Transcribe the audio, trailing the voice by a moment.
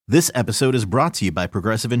This episode is brought to you by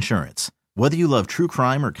Progressive Insurance. Whether you love true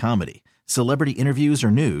crime or comedy, celebrity interviews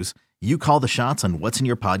or news, you call the shots on what's in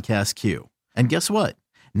your podcast queue. And guess what?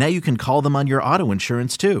 Now you can call them on your auto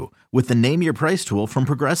insurance too with the Name Your Price tool from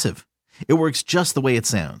Progressive. It works just the way it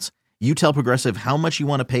sounds. You tell Progressive how much you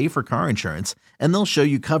want to pay for car insurance, and they'll show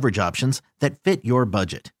you coverage options that fit your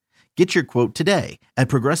budget. Get your quote today at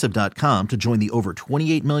Progressive.com to join the over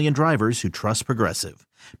 28 million drivers who trust Progressive.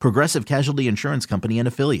 Progressive Casualty Insurance Company and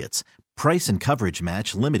Affiliates. Price and coverage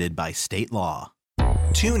match limited by state law.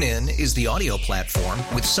 TuneIn is the audio platform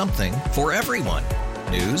with something for everyone.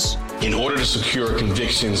 News. In order to secure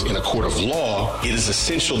convictions in a court of law, it is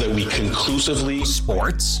essential that we conclusively.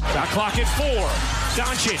 Sports. Shot clock at 4.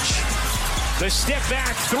 Doncic. The step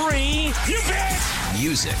back 3. You bet.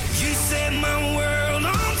 Music. You set my world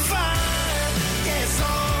on fire. Yes,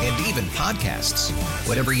 and even podcasts.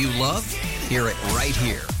 Whatever you love, hear it right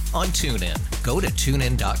here on TuneIn. Go to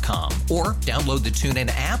TuneIn.com or download the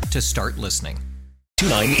TuneIn app to start listening.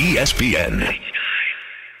 29 ESPN.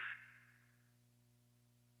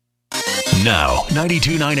 Now,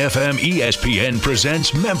 92.9 FM ESPN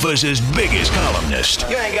presents Memphis' biggest columnist.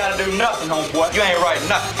 You ain't got to do nothing, homeboy. You ain't writing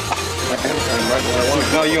nothing.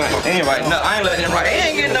 No, you ain't writing nothing. I ain't letting him write. He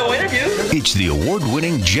ain't getting no interview. It's the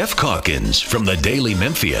award-winning Geoff Calkins from the Daily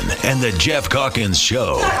Memphian and the Geoff Calkins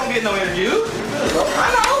Show. I don't get no interview. I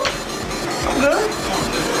know. I'm good.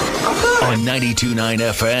 On 92.9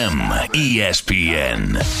 FM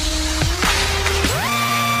ESPN.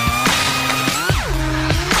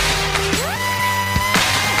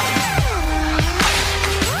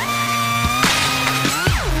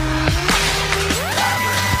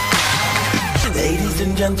 Ladies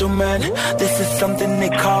and gentlemen, this is something they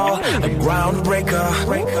call a groundbreaker.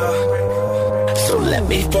 So let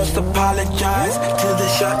me first apologize to the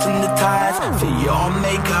shirts and the ties for your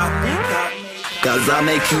makeup. Cause I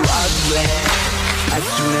make you ugly as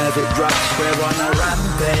soon as it drops. We're on a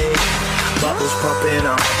rampage. Bubbles popping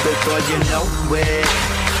up before you know it.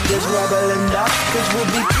 There's rubble and dust cause we'll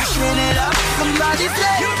be pushing it up. Somebody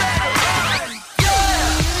say you better run.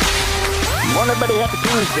 Yeah. Morning, everybody. Happy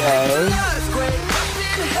Tuesday.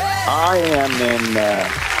 I'm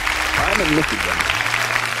in Michigan,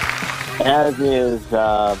 as is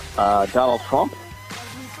Donald Trump,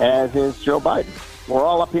 as is Joe Biden. We're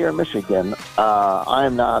all up here in Michigan.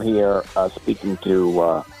 I'm not here speaking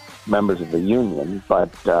to members of the union,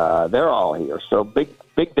 but they're all here. So big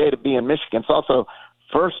day to be in Michigan. It's also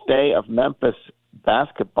first day of Memphis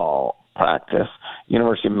basketball practice,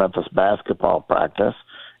 University of Memphis basketball practice.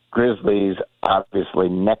 Grizzlies, obviously,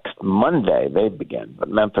 next Monday, they begin. But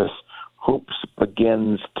Memphis Hoops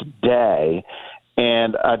begins today.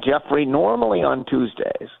 And, Jeffrey, normally on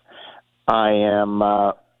Tuesdays,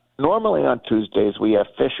 we have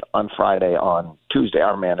Fish on Friday on Tuesday,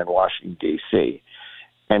 our man in Washington, D.C.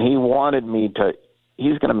 And he wanted me to –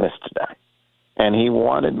 he's going to miss today. And he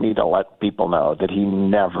wanted me to let people know that he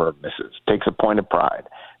never misses, takes a point of pride,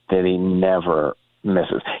 that he never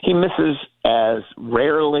misses. He misses as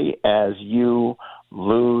rarely as you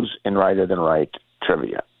lose in Righter Than Right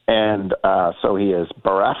trivia. And so he is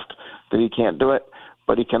bereft that he can't do it,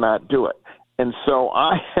 but he cannot do it. And so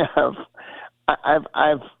I've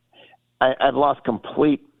lost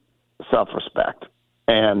complete self-respect.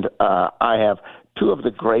 And I have two of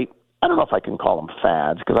the great, I don't know if I can call them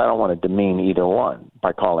fads, because I don't want to demean either one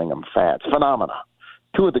by calling them fads, phenomena.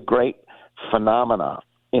 Two of the great phenomena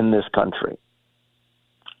in this country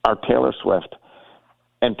are Taylor Swift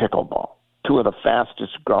and pickleball, two of the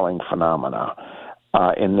fastest growing phenomena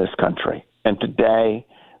in this country. And today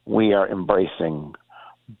we are embracing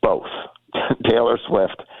both Taylor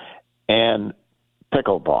Swift and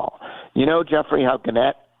pickleball. You know, Jeffrey, how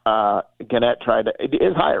Gannett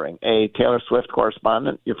is hiring a Taylor Swift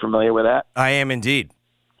correspondent. You're familiar with that? I am indeed.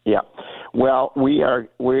 Yeah. Well, we're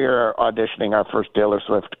auditioning our first Taylor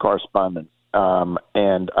Swift correspondent.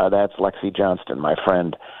 And that's Lexi Johnston, my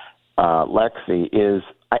friend. Lexi is,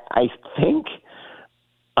 I think,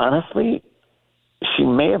 honestly, she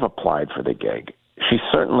may have applied for the gig. She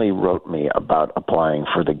certainly wrote me about applying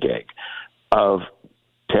for the gig of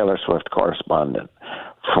Taylor Swift correspondent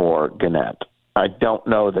for Gannett. I don't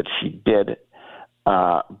know that she did,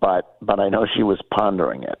 but I know she was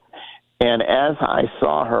pondering it. And as I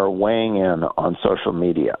saw her weighing in on social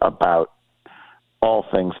media about all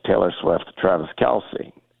things Taylor Swift, Travis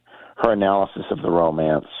Kelce, her analysis of the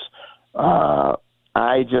romance,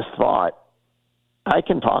 I just thought, I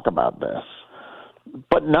can talk about this,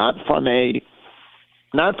 but not from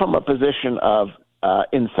a position of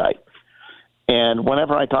insight. And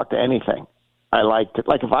whenever I talk to anything, I like to,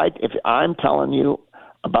 like if I'm telling you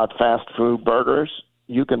about fast food burgers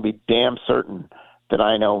you can be damn certain that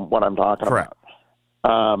I know what I'm talking Correct.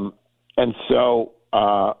 about. And so,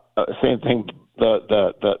 same thing,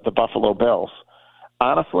 the Buffalo Bills.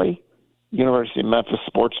 Honestly, University of Memphis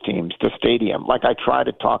sports teams, the stadium, like I try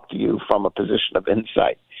to talk to you from a position of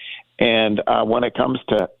insight. And when it comes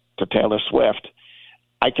to Taylor Swift,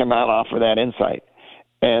 I cannot offer that insight.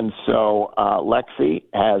 And so Lexi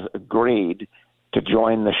has agreed to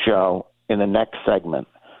join the show in the next segment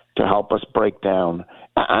to help us break down.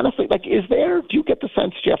 Honestly, like, do you get the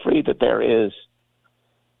sense, Jeffrey, that there is,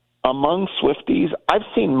 among Swifties, I've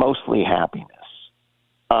seen mostly happiness.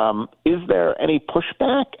 Is there any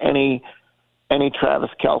pushback, any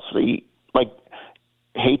Travis Kelce, like,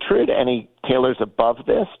 hatred, any Taylor's above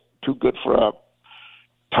this, too good for a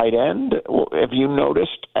tight end? Have you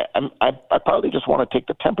noticed? I probably just want to take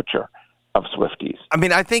the temperature of Swifties. I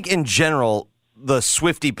mean, I think in general, the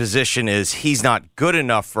Swiftie position is he's not good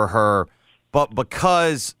enough for her, but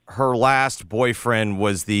because her last boyfriend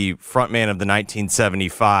was the frontman of the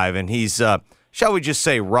 1975, and he's, shall we just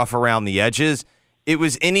say, rough around the edges, it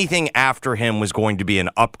was anything after him was going to be an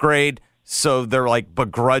upgrade, so they're like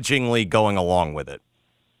begrudgingly going along with it.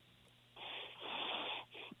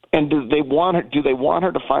 And do they want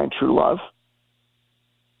her to find true love?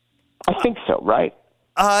 I think so, right?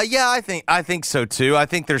 Yeah, I think so too. I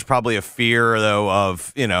think there's probably a fear though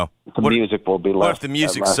of, the music will be left. What if the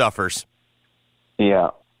music suffers? Yeah.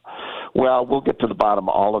 Well, we'll get to the bottom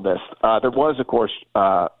of all of this. There was of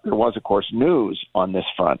course news on this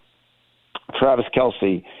front. Travis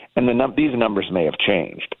Kelce, and these numbers may have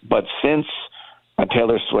changed, but since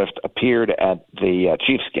Taylor Swift appeared at the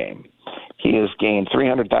Chiefs game, he has gained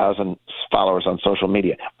 300,000 followers on social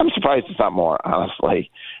media. I'm surprised it's not more,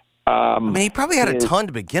 honestly. I mean, he probably had a ton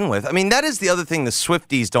to begin with. I mean, that is the other thing the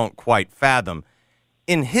Swifties don't quite fathom.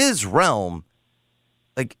 In his realm,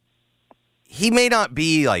 like, he may not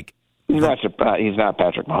be like... He's not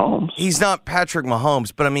Patrick Mahomes. He's not Patrick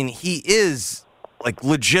Mahomes, but I mean, he is, like,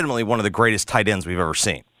 legitimately one of the greatest tight ends we've ever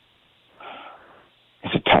seen.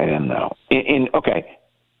 He's a tight end, though. Okay,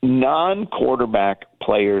 non-quarterback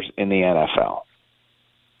players in the NFL,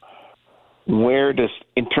 where does,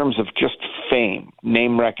 in terms of just fame,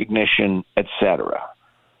 name recognition, etc.,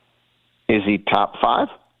 is he top 5?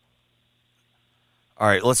 All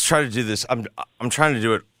right, let's try to do this. I'm trying to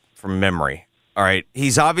do it from memory. All right,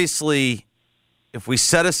 he's obviously, if we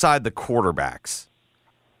set aside the quarterbacks,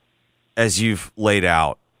 as you've laid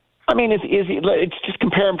out. I mean, is he? It's just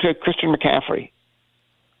compare him to Christian McCaffrey.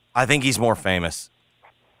 I think he's more famous.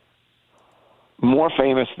 More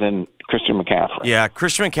famous than Christian McCaffrey. Yeah,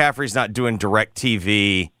 Christian McCaffrey's not doing direct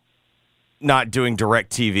TV. Like,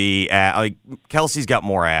 Kelce's got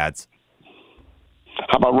more ads.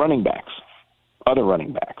 How about running backs? Other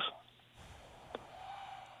running backs.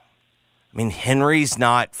 I mean, Henry's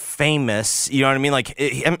not famous. You know what I mean? Like,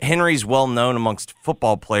 Henry's well known amongst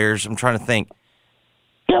football players. I'm trying to think.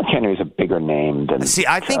 Yeah, Henry's a bigger name than. See,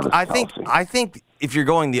 I think if you're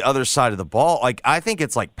going the other side of the ball, like, I think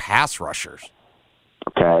it's like pass rushers.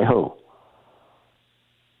 Okay, who?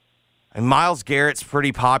 And Myles Garrett's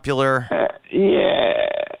pretty popular. Yeah.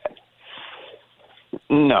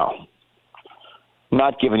 No.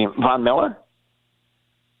 Not giving him Von Miller?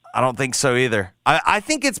 I don't think so either. I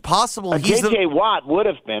think it's possible. J.J. Watt would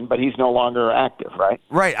have been, but he's no longer active, right?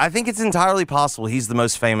 Right. I think it's entirely possible he's the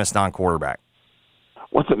most famous non-quarterback.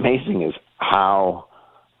 What's amazing is how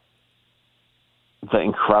the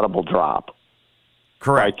incredible drop.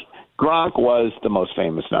 Correct. Like, Gronk was the most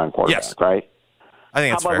famous non-quarterback, right? I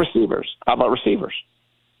think that's fair. How about receivers?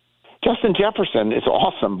 Justin Jefferson is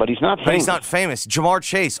awesome, but he's not famous. But he's not famous. Jamar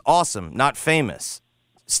Chase, awesome, not famous.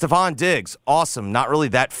 Stephon Diggs, awesome, not really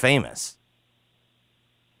that famous.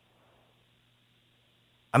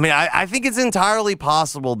 I mean, I think it's entirely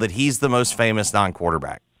possible that he's the most famous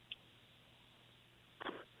non-quarterback.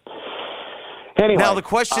 Anyway, now, the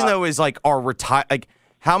question, though, is, like,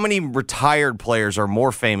 how many retired players are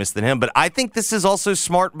more famous than him? But I think this is also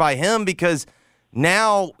smart by him because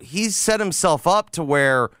now he's set himself up to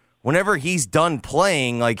where whenever he's done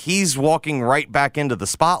playing, like, he's walking right back into the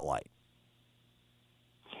spotlight.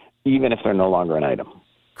 Even if they're no longer an item.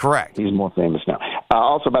 Correct. He's more famous now.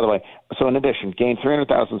 Also, by the way, so in addition, gained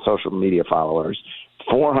 300,000 social media followers,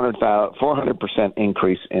 400%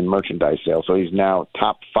 increase in merchandise sales. So he's now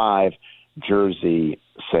top 5 jersey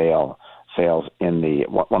sales in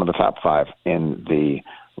one of the top 5 in the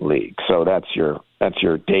league. So that's your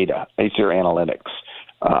data. It's your analytics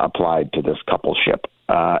applied to this coupleship.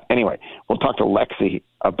 Anyway, we'll talk to Lexi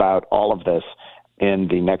about all of this in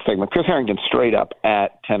the next segment. Chris Harrington straight up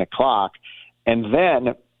at 10 o'clock. And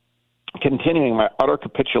then, continuing my utter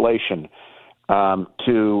capitulation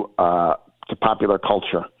to popular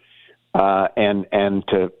culture and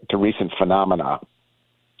to recent phenomena.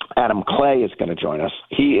 Adam Clay is going to join us.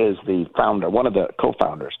 He is the founder, one of the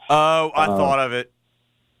co-founders. Oh, I thought of it.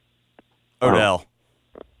 Odell.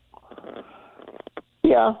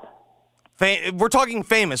 Yeah. We're talking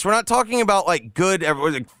famous. We're not talking about like good,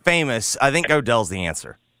 famous. I think Odell's the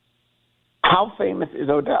answer. How famous is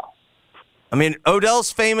Odell? I mean,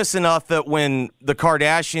 Odell's famous enough that when the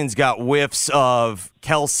Kardashians got whiffs of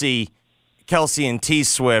Kelce and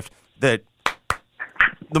T-Swift, that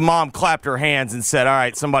the mom clapped her hands and said, "All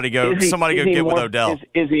right, somebody go get with Odell."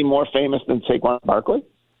 Is he more famous than Saquon Barkley?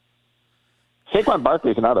 Saquon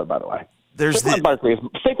Barkley is another, by the way. Saquon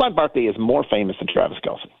Barkley is more famous than Travis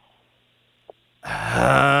Kelce.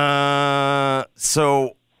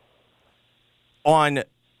 So on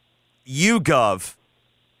YouGov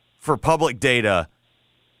for public data,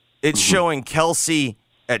 it's showing Kelce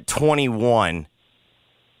at 21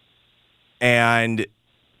 and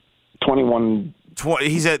 21.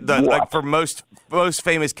 He's at the for most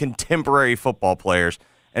famous contemporary football players,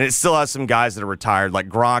 and it still has some guys that are retired, like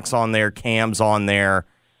Gronk's on there, Cam's on there,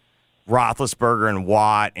 Roethlisberger and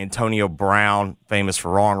Watt, Antonio Brown, famous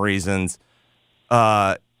for wrong reasons.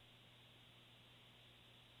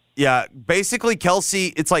 Yeah, basically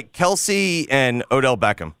Kelce. It's like Kelce and Odell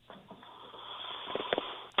Beckham.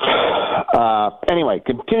 Anyway,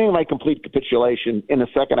 continuing my complete capitulation in the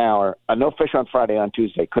second hour. No Fish on Friday on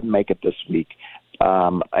Tuesday. Couldn't make it this week.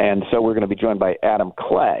 And so we're going to be joined by Adam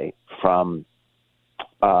Clay from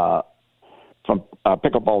Pickleball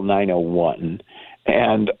 901.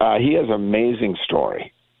 And he has an amazing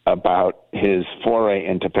story about his foray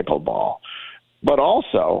into pickleball. But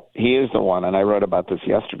also, he is the one, and I wrote about this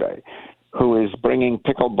yesterday, who is bringing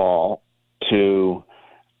pickleball to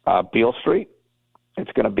Beale Street.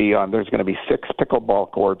 It's going to be there's going to be 6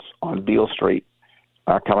 pickleball courts on Beale Street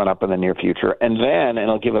coming up in the near future. And then, and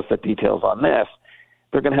he'll give us the details on this,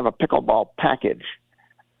 they're going to have a pickleball package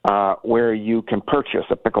where you can purchase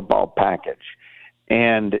a pickleball package.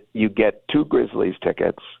 And you get 2 Grizzlies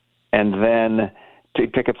tickets and then 2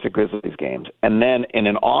 tickets to Grizzlies games. And then in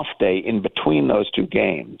an off day in between those 2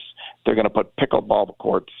 games, they're going to put pickleball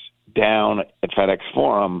courts down at FedEx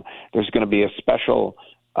Forum. There's going to be a special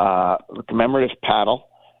commemorative paddle,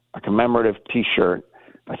 a commemorative T-shirt.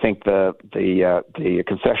 I think the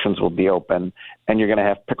concessions will be open, and you're going to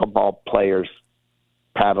have pickleball players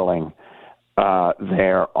paddling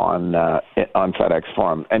there on FedEx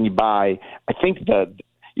Forum. And you buy, I think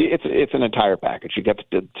it's an entire package. You get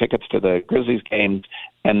the tickets to the Grizzlies games,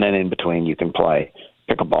 and then in between you can play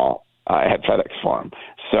pickleball at FedEx Forum.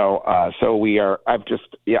 So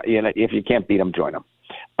if you can't beat them, join them.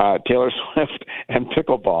 Taylor Swift and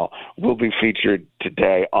pickleball will be featured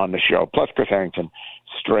today on the show, plus Chris Harrington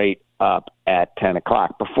straight up at 10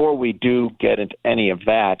 o'clock. Before we do get into any of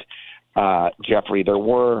that, Jeffrey, there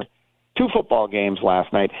were 2 football games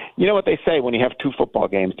last night. You know what they say, when you have 2 football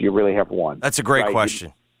games, do you really have one? That's a great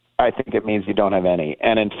question. I think it means you don't have any.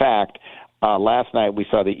 And in fact, last night we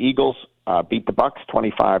saw the Eagles beat the Bucs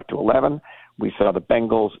 25-11. We saw the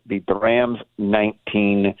Bengals beat the Rams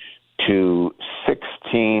 19-16.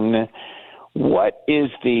 What is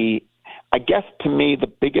I guess to me, the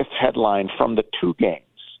biggest headline from the 2 games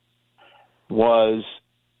was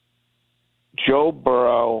Joe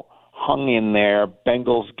Burrow hung in there.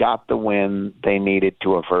 Bengals got the win they needed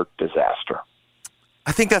to avert disaster.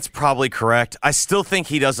 I think that's probably correct. I still think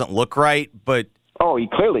he doesn't look right, but he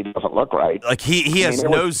clearly doesn't look right. Like he has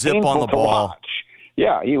no zip on the ball. Watch.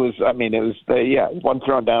 Yeah, he was. I mean, it was one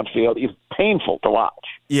thrown downfield. He's painful to watch.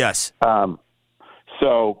 Yes.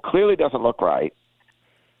 So clearly doesn't look right.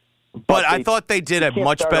 But I thought they did a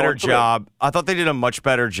much better job. I thought they did a much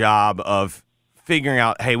better job of figuring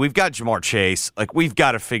out, hey, we've got Jamar Chase. Like, we've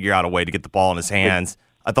got to figure out a way to get the ball in his hands.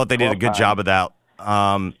 I thought they did a good job of that.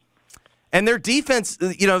 And their defense,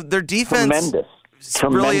 Tremendous.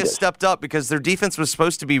 Really has stepped up, because their defense was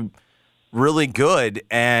supposed to be really good,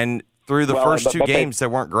 and through the first 2 games, they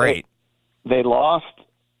weren't great. They lost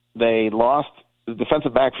the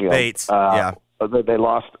defensive backfield. Bates, They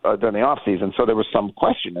lost during the offseason, so there was some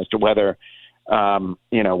question as to whether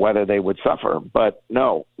they would suffer. But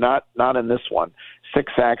no, not in this one.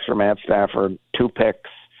 6 sacks for Matt Stafford, 2 picks.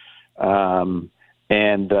 And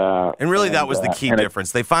really that was the key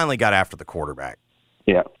difference. They finally got after the quarterback.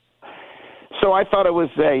 Yeah. So I thought it was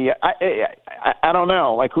I don't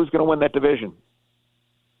know, like, who's going to win that division?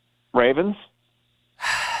 Ravens?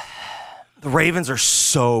 The Ravens are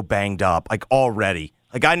so banged up, like, already.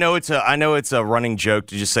 Like, I know it's a running joke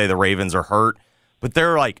to just say the Ravens are hurt, but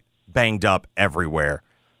they're, like, banged up everywhere.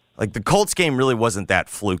 Like, the Colts game really wasn't that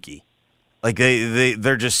fluky. Like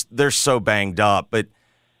they're so banged up. But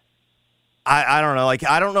I don't know. Like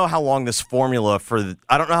I don't know how long this formula for the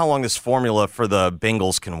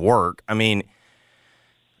Bengals can work. I mean,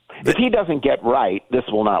 if he doesn't get right, this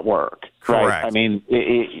will not work. Correct. Right? I mean,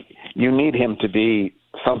 you need him to be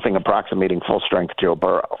something approximating full-strength Joe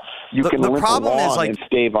Burrow. You can limp along and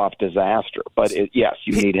stave off disaster, but yes,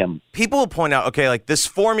 you need him. People will point out, okay, like this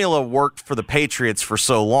formula worked for the Patriots for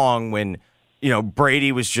so long when,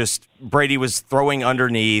 Brady was throwing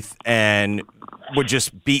underneath and would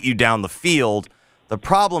just beat you down the field. The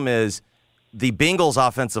problem is the Bengals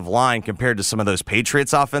offensive line compared to some of those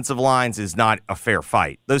Patriots offensive lines is not a fair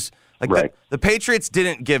fight. The Patriots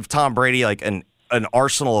didn't give Tom Brady like an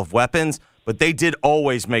arsenal of weapons, but they did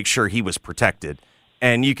always make sure he was protected.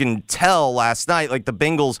 And you can tell last night, like the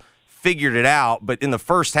Bengals figured it out, but in the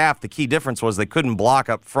first half, the key difference was they couldn't block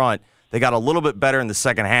up front. They got a little bit better in the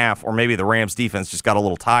second half, or maybe the Rams defense just got a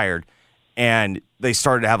little tired, and they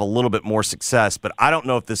started to have a little bit more success. But I don't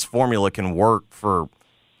know if this formula can work for,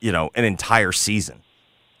 an entire season.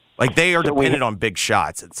 Like they are dependent on big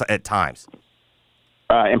shots at times.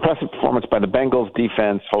 Impressive performance by the Bengals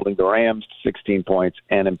defense, holding the Rams to 16 points,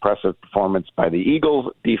 and impressive performance by the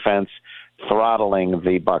Eagles defense, throttling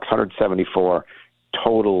the Bucs, 174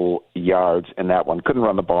 total yards in that one. Couldn't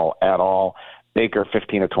run the ball at all. Baker,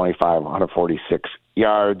 15 of 25, 146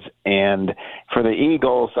 yards. And for the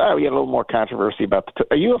Eagles, we had a little more controversy about the.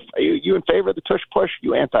 Are you in favor of the tush push?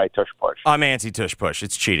 You anti-tush push? I'm anti-tush push.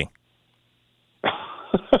 It's cheating.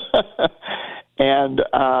 And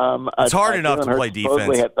it's hard enough to play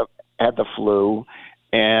defense. Had the flu,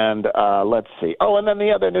 and let's see. Oh, and then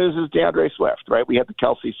the other news is DeAndre Swift. Right, we had the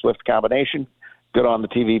Kelce Swift combination. Good on the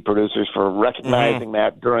TV producers for recognizing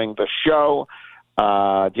that during the show.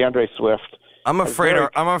 DeAndre Swift. I'm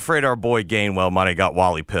afraid our boy Gainwell might have got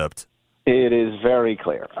Wally pipped. It is very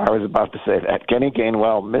clear. I was about to say that Kenny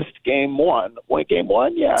Gainwell missed game one. Wait, game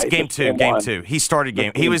one? Yeah, it's game two. Game two. He started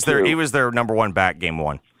game. He was there. He was their number one back game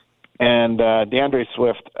one. And DeAndre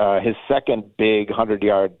Swift, his second big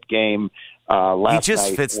 100-yard game last night. He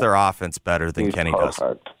just fits their offense better than Kenny does.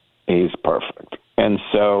 He's perfect. And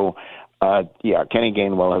so, Kenny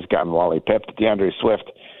Gainwell has gotten Wally pipped. DeAndre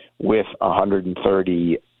Swift with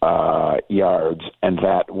 130 yards, and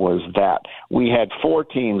that was that. We had four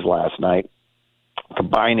teams last night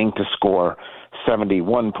combining to score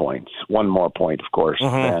 71 points. One more point, of course,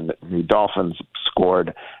 than the Dolphins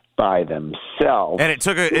scored by themselves. And it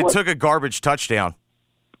took a garbage touchdown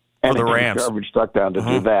for the Rams. Garbage touchdown to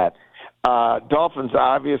do that. Dolphins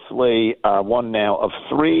obviously one now of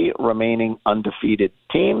three remaining undefeated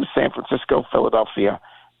teams: San Francisco, Philadelphia,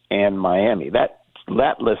 and Miami. That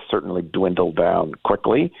list certainly dwindled down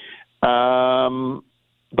quickly. Those are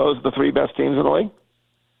the three best teams in the league.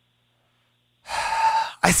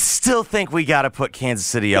 I still think we got to put Kansas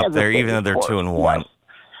City up there, even though they're 2-1. Yes.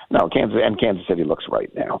 No, Kansas City looks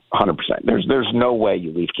right now, 100%. There's no way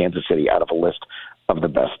you leave Kansas City out of a list of the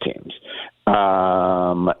best teams.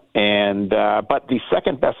 But the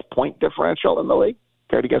second best point differential in the league,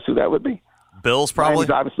 care to guess who that would be? Bills, probably.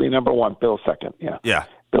 Miami's obviously number one. Bills second. Yeah. Yeah.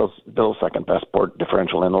 Bills second best point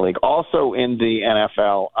differential in the league. Also in the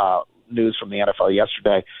NFL news from the NFL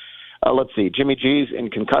yesterday. Let's see. Jimmy G's in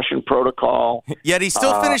concussion protocol. Yet he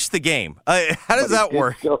still finished the game. How does that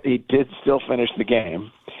work? He did still finish the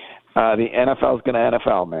game. The NFL's going to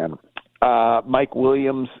NFL, man. Mike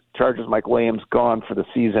Williams, gone for the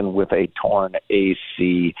season with a torn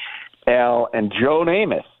ACL. And Joe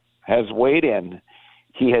Namath has weighed in.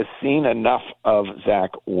 He has seen enough of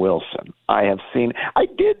Zach Wilson. It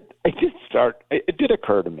did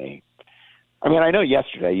occur to me. I mean, I know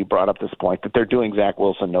yesterday you brought up this point that they're doing Zach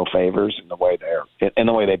Wilson no favors in the way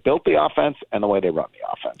they built the offense and the way they run the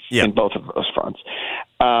offense in both of those fronts.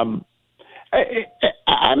 I'm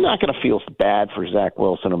not going to feel bad for Zach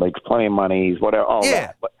Wilson, who makes plenty of money, whatever, all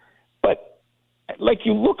that. But like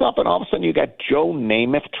you look up and all of a sudden you got Joe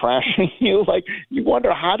Namath trashing you. Like you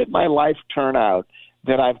wonder, how did my life turn out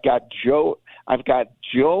that I've got Joe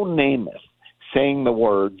Namath saying the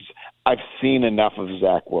words, "I've seen enough of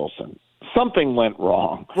Zach Wilson." Something went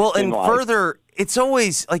wrong. Well, and further, it's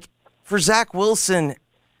always like for Zach Wilson,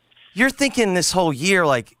 you're thinking this whole year,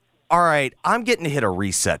 like, all right, I'm getting to hit a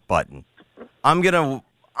reset button. I'm going to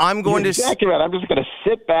exactly right. I'm just going to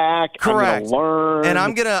sit back. Correct. I'm going to learn, and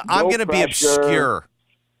I'm going to be obscure.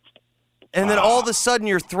 And then all of a sudden,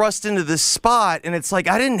 you're thrust into this spot, and it's like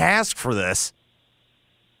I didn't ask for this.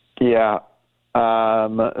 Yeah.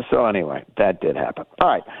 So anyway, that did happen. All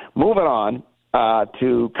right, moving on.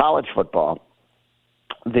 To college football,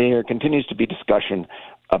 there continues to be discussion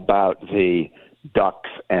about the Ducks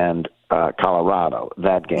and Colorado.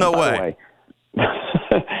 That game, no by way. the way,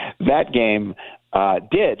 that game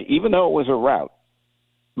did, even though it was a rout,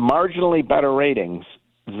 marginally better ratings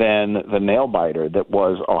than the nail-biter that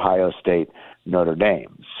was Ohio State Notre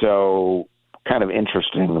Dame. So kind of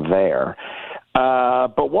interesting there.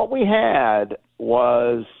 But what we had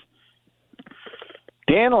was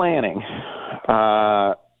Dan Lanning,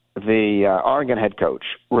 the Oregon head coach,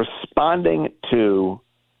 responding to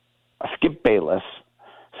Skip Bayless.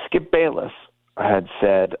 Skip Bayless had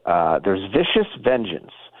said there's vicious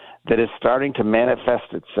vengeance that is starting to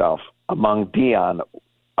manifest itself among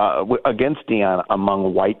against Deion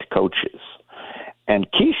among white coaches. And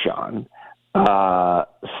Keyshawn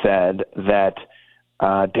said that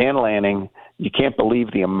Dan Lanning, you can't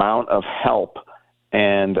believe the amount of help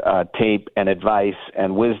and tape and advice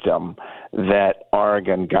and wisdom that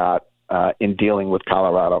Oregon got in dealing with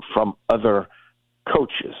Colorado from other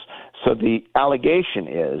coaches. So the allegation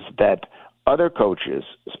is that other coaches,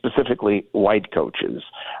 specifically white coaches,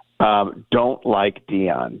 don't like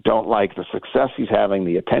Deion, don't like the success he's having,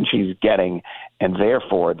 the attention he's getting, and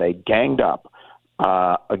therefore they ganged up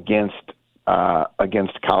against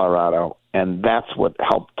Colorado, and that's what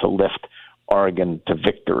helped to lift Oregon to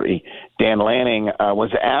victory. Dan Lanning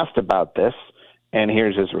was asked about this, and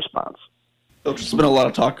here's his response. There's been a lot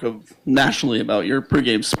of talk nationally about your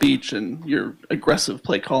pregame speech and your aggressive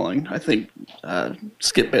play calling. I think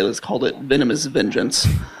Skip Bayless called it venomous vengeance.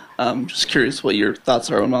 Just curious what your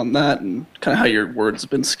thoughts are on that and kind of how your words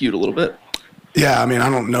have been skewed a little bit. Yeah, I mean,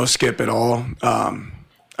 I don't know Skip at all. I've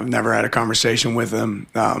never had a conversation with him.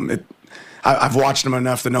 I've watched him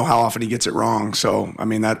enough to know how often he gets it wrong. So, I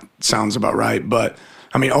mean, that sounds about right. But,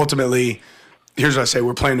 I mean, ultimately, here's what I say.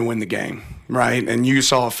 We're playing to win the game, right? And you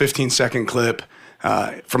saw a 15-second clip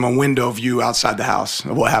from a window view outside the house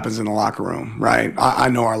of what happens in the locker room, right? I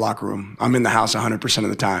know our locker room. I'm in the house 100% of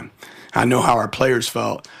the time. I know how our players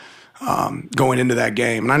felt going into that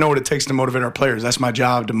game. And I know what it takes to motivate our players. That's my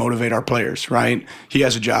job, to motivate our players, right? He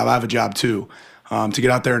has a job. I have a job too, to get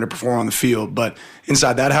out there and to perform on the field. But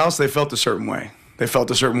inside that house, they felt a certain way. They felt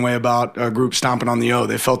a certain way about a group stomping on the O.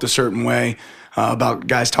 They felt a certain way about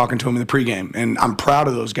guys talking to them in the pregame. And I'm proud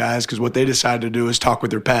of those guys because what they decided to do is talk with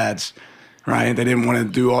their pads, right? They didn't want to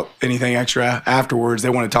do anything extra afterwards. They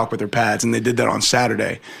want to talk with their pads, and they did that on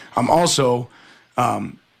Saturday. I'm also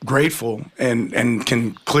grateful and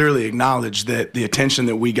can clearly acknowledge that the attention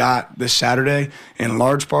that we got this Saturday, in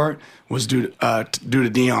large part, was due to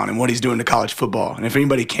Deion and what he's doing to college football. And if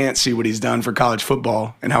anybody can't see what he's done for college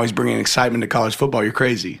football and how he's bringing excitement to college football, you're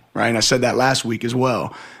crazy, right? And I said that last week as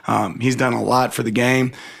well. He's done a lot for the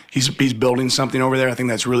game. He's building something over there. I think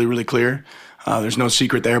that's really, really clear. There's no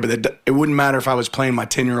secret there, but it wouldn't matter if I was playing my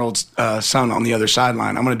 10-year-old son on the other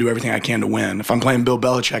sideline. I'm going to do everything I can to win. If I'm playing Bill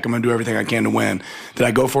Belichick, I'm going to do everything I can to win. Did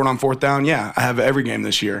I go for it on fourth down? Yeah, I have every game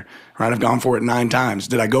this year, right? I've gone for it 9 times.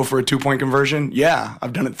 Did I go for a 2-point conversion? Yeah,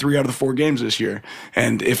 I've done it 3 out of the 4 games this year.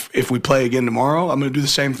 And if we play again tomorrow, I'm going to do the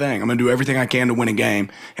same thing. I'm going to do everything I can to win a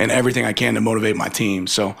game and everything I can to motivate my team.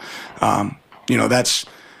 So, that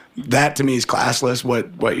to me is classless.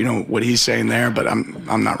 What he's saying there, but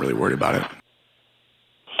I'm not really worried about it.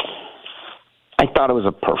 I thought it was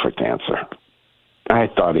a perfect answer. I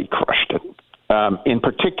thought he crushed it. In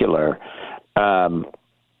particular,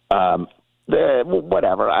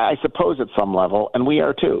 whatever, I suppose at some level, and we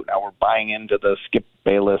are too. Now we're buying into the Skip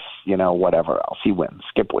Bayless, whatever else. He wins.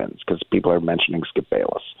 Skip wins because people are mentioning Skip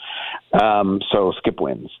Bayless. So Skip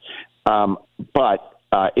wins. So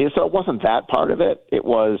it wasn't that part of it. It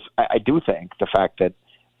was, I do think, the fact that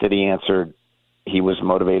he answered he was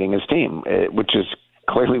motivating his team, which is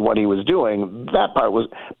clearly what he was doing. That part was,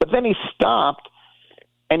 but then he stopped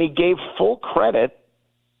and he gave full credit.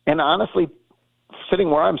 And honestly, sitting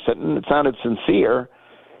where I'm sitting, it sounded sincere,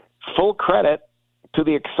 full credit to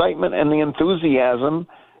the excitement and the enthusiasm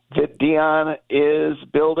that Deion is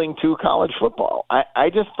building to college football. I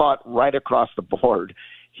just thought right across the board,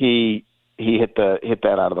 he hit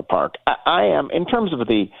that out of the park. I am, in terms of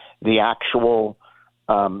the actual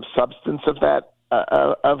substance of that,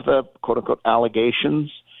 of the quote-unquote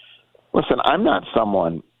allegations. Listen, I'm not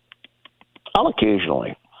someone, I'll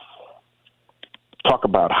occasionally talk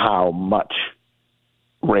about how much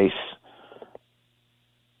race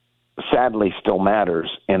sadly still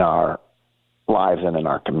matters in our lives and in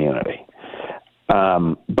our community,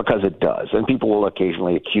 because it does. And people will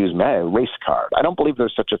occasionally accuse me, a race card. I don't believe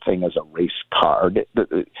there's such a thing as a race card.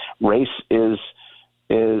 Race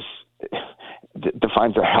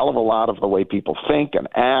defines a hell of a lot of the way people think and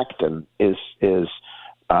act, and and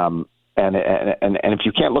if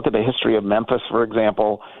you can't look at the history of Memphis, for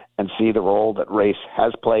example, and see the role that race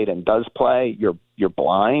has played and does play, you're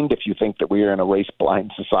blind if you think that we are in a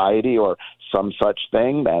race-blind society or some such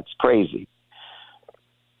thing, that's crazy.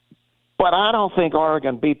 But I don't think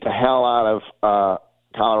Oregon beat the hell out of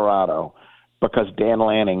Colorado because Dan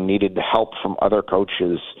Lanning needed help from other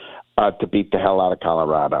coaches to beat the hell out of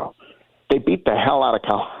Colorado. They beat the hell out of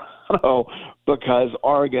Colorado because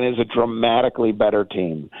Oregon is a dramatically better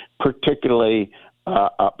team, particularly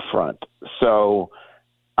up front. So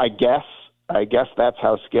I guess that's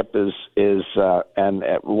how Skip is and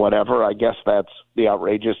whatever. I guess that's the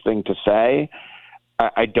outrageous thing to say.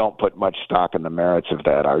 I don't put much stock in the merits of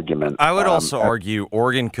that argument. I would also argue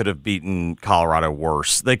Oregon could have beaten Colorado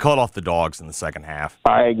worse. They called off the dogs in the second half.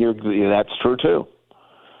 I agree. That's true, too.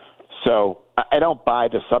 So I don't buy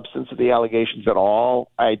the substance of the allegations at all.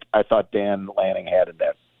 I thought Dan Lanning handled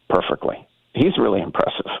that perfectly. He's really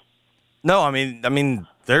impressive. No, I mean,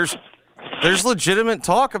 there's legitimate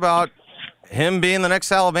talk about him being the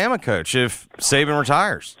next Alabama coach if Saban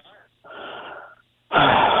retires.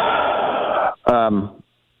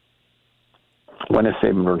 When is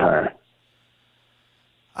Saban retiring?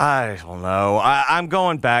 I don't know. I'm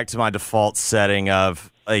going back to my default setting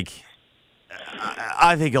of, like,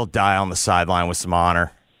 I think he'll die on the sideline with some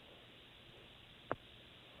honor.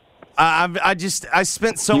 I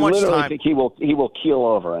spent so much time. I think he will keel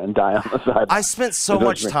over and die on the sideline. I spent so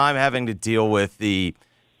much time having to deal with the,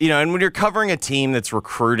 and when you're covering a team that's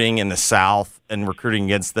recruiting in the South and recruiting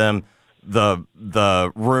against them,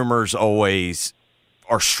 the rumors always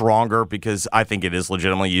are stronger because I think it is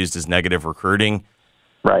legitimately used as negative recruiting.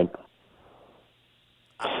 Right.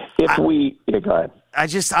 Go ahead. I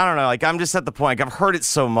don't know. Like, I'm just at the point. Like, I've heard it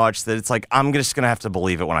so much that it's like I'm just gonna have to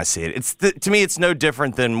believe it when I see it. To me, it's no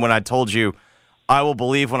different than when I told you I will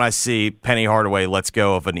believe when I see Penny Hardaway lets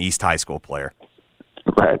go of an East High School player.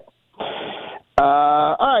 Right.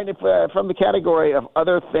 All right. From the category of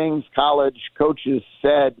other things college coaches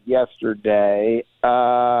said yesterday,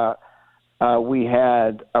 we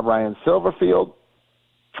had Ryan Silverfield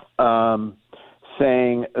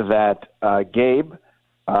saying that Gabe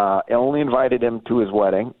only invited him to his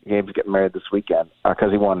wedding. Gabe's getting married this weekend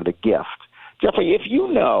because he wanted a gift. Jeffrey, if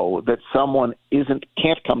you know that someone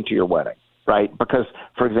can't come to your wedding, right? Because,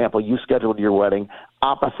 for example, you scheduled your wedding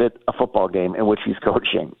opposite a football game in which he's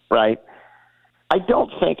coaching, right? I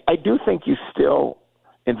do think you still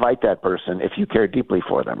invite that person if you care deeply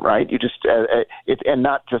for them, right? You just and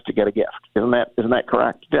not just to get a gift. Isn't that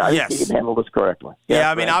correct? I yes. think you handled this correctly.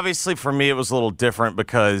 Yeah, I mean, obviously for me it was a little different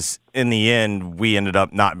because in the end we ended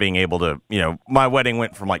up not being able to. My wedding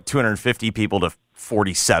went from like 250 people to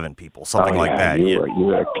 47 people, something like that. You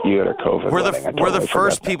had a COVID wedding. We're the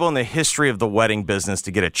first people in the history of the wedding business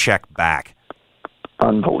to get a check back.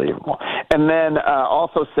 Unbelievable. And then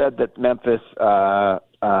also said that Memphis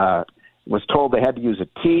was told they had to use a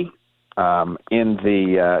tee in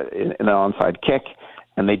the onside kick,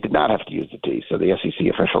 and they did not have to use the tee. So the SEC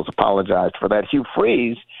officials apologized for that. Hugh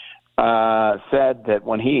Freeze said that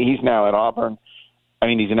when he's now at Auburn. I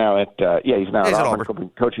mean, he's now at Auburn,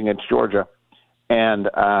 coaching at Georgia, and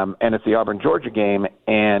it's the Auburn-Georgia game.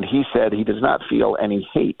 And he said he does not feel any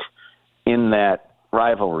hate in that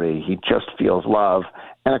rivalry. He just feels love,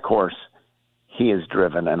 and of course, he is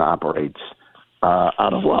driven and operates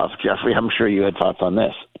out of love. Jeffrey, I'm sure you had thoughts on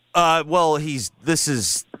this. Well, this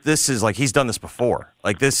is like he's done this before.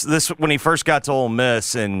 Like this when he first got to Ole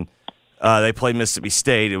Miss and they played Mississippi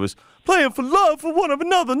State, it was playing for love for one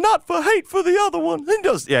another, not for hate for the other one. He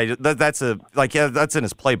does, that's in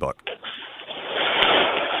his playbook.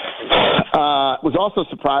 Was also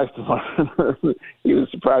surprised to learn he was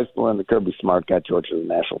surprised to learn that Kirby Smart got Georgia the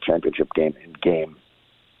national championship game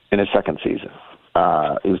in his second season.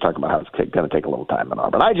 He was talking about how it's going to take a little time in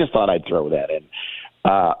Auburn. I just thought I'd throw that in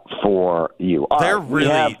for you. They're really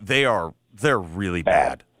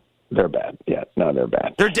bad. They're bad. Yeah, no, they're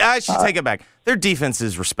bad. I should take it back. Their defense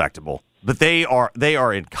is respectable, but they are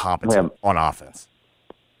incompetent on offense.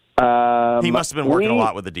 He must have been working a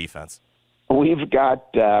lot with the defense. We've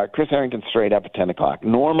got Chris Harrington straight up at 10 o'clock.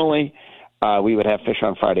 Normally, we would have Fish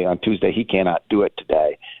on Friday. On Tuesday, he cannot do it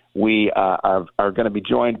today. We are going to be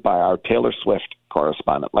joined by our Taylor Swift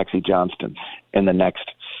correspondent, Lexi Johnston, in the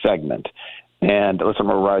next segment. And listen,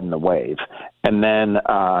 we're riding the wave. And then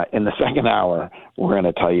in the second hour, we're going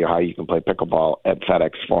to tell you how you can play pickleball at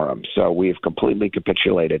FedEx Forum. So we've completely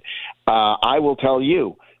capitulated. I will tell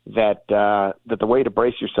you that the way to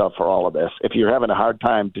brace yourself for all of this, if you're having a hard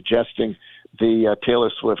time digesting the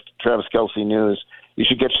Taylor Swift, Travis Kelce news, you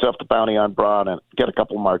should get yourself the Bounty on Broad and get a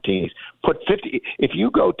couple martinis. Put 50. If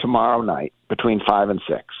you go tomorrow night between 5 and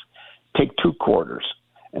 6, take 2 quarters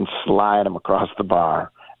and slide them across the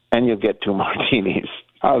bar, and you'll get 2 martinis.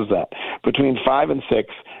 How's that? Between 5 and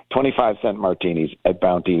 6, 25-cent martinis at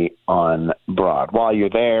Bounty on Broad. While you're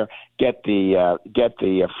there, get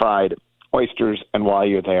the fried oysters, and while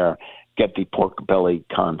you're there, get the pork belly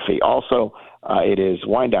confit. Also, it is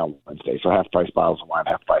Wine Down Wednesday, so half-price bottles of wine,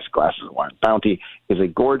 half-price glasses of wine. Bounty is a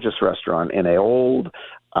gorgeous restaurant in an old,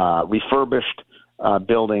 refurbished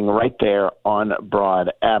building right there on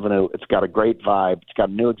Broad Avenue. It's got a great vibe. It's got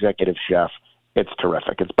a new executive chef. It's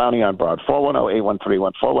terrific. It's Bounty on Broad,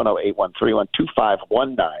 410-8131, 410-8131,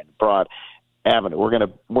 2519 Broad Avenue.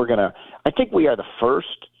 We're gonna. I think we are the first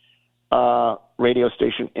radio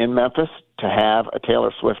station in Memphis to have a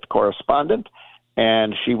Taylor Swift correspondent,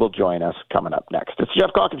 and she will join us coming up next. It's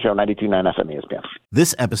Geoff Calkins Show, 92.9 FM ESPN.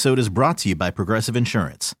 This episode is brought to you by Progressive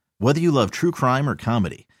Insurance. Whether you love true crime or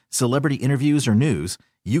comedy, celebrity interviews or news,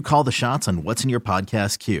 you call the shots on what's in your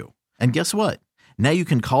podcast queue. And guess what? Now you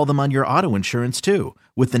can call them on your auto insurance too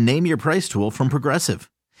with the Name Your Price tool from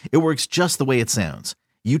Progressive. It works just the way it sounds.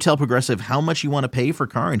 You tell Progressive how much you want to pay for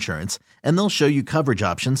car insurance, and they'll show you coverage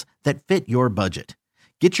options that fit your budget.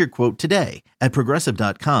 Get your quote today at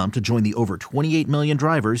Progressive.com to join the over 28 million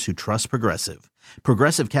drivers who trust Progressive.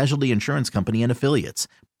 Progressive Casualty Insurance Company and Affiliates.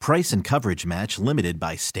 Price and coverage match limited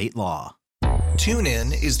by state law.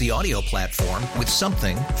 TuneIn is the audio platform with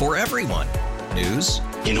something for everyone. News.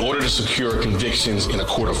 In order to secure convictions in a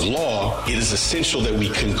court of law, it is essential that we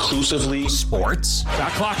conclusively. Sports.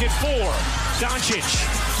 Shot clock at 4. Doncic.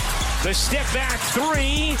 The step back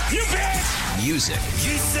 3. You bet. Music.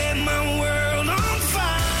 You set my world on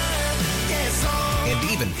fire. Yes,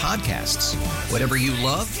 and even podcasts. Whatever you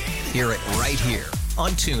love, hear it right here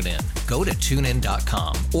on TuneIn. Go to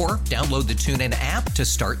TuneIn.com or download the TuneIn app to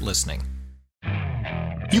start listening.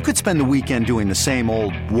 You could spend the weekend doing the same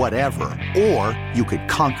old whatever, or you could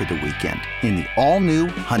conquer the weekend in the all-new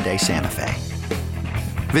Hyundai Santa Fe.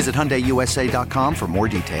 Visit HyundaiUSA.com for more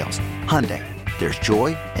details. Hyundai, there's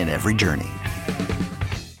joy in every journey.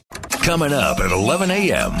 Coming up at 11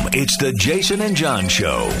 a.m., it's the Jason and John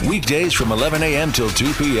Show. Weekdays from 11 a.m. till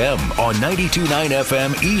 2 p.m. on 92.9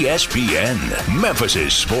 FM ESPN,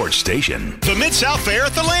 Memphis' sports station. The Mid-South Fair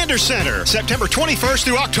at the Lander Center, September 21st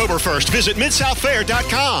through October 1st. Visit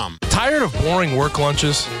MidSouthFair.com. Tired of boring work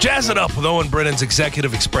lunches? Jazz it up with Owen Brennan's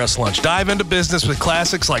Executive Express Lunch. Dive into business with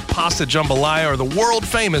classics like pasta jambalaya or the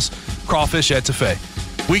world-famous crawfish etouffee.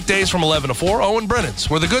 Weekdays from 11 to 4, Owen Brennan's,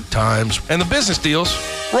 where the good times and the business deals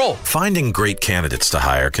roll. Finding great candidates to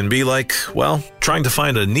hire can be like, well, trying to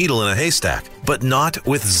find a needle in a haystack, but not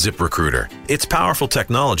with ZipRecruiter. Its powerful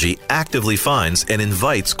technology actively finds and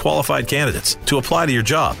invites qualified candidates to apply to your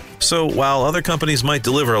job. So while other companies might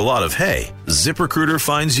deliver a lot of hay, ZipRecruiter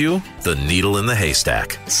finds you the needle in the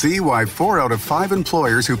haystack. See why 4 out of 5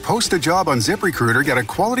 employers who post a job on ZipRecruiter get a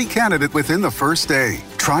quality candidate within the first day.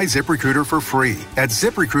 Try ZipRecruiter for free at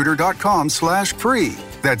ZipRecruiter.com/free.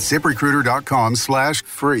 That's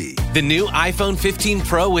ZipRecruiter.com/free. The new iPhone 15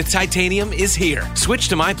 Pro with titanium is here. Switch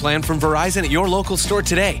to my plan from Verizon at your local store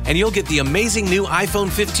today, and you'll get the amazing new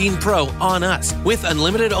iPhone 15 Pro on us with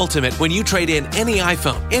unlimited ultimate when you trade in any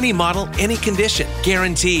iPhone, any model, any condition.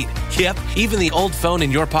 Guaranteed. Yep, even the old phone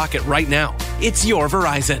in your pocket right now. It's your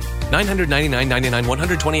Verizon. $999.99,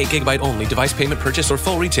 128 gigabyte only. Device payment purchase or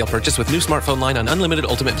full retail purchase with new smartphone line on unlimited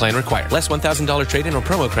ultimate plan required. Less $1,000 trade-in or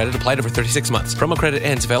promo credit applied over 36 months. Promo credit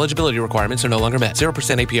ends if eligibility requirements are no longer met.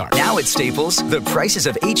 0% APR. Now at Staples, the prices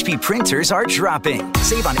of HP printers are dropping.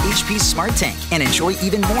 Save on HP Smart Tank and enjoy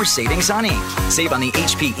even more savings on ink. Save on the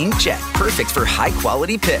HP Inkjet, perfect for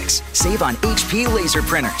high-quality pics. Save on HP laser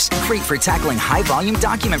printers, great for tackling high-volume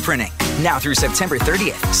document printing. Now through September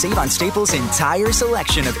 30th, save on Staples' entire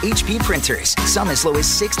selection of HP printers, some as low as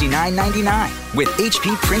 $69.99. With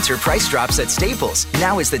HP printer price drops at Staples,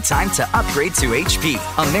 now is the time to upgrade to HP,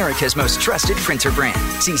 America's most trusted printer brand.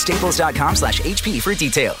 See staples.com/HP for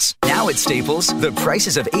details. Now at Staples, the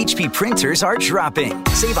prices of HP printers are dropping.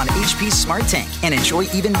 Save on HP Smart Tank and enjoy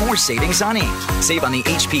even more savings on ink. Save on the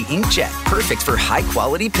HP Inkjet, perfect for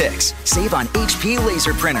high-quality pics. Save on HP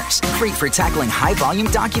laser printers, great for tackling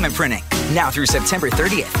high-volume document printing. Now through September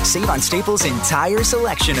 30th, save on Staples' entire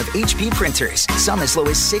selection of HP printers, some as low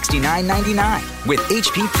as $69.99. With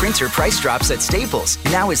HP printer price drops at Staples,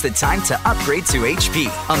 now is the time to upgrade to HP,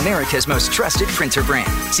 America's most trusted printer brand.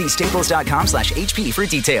 See staples.com/HP for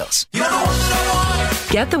details.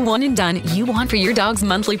 Get the one and done you want for your dog's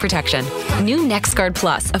monthly protection. New NexGard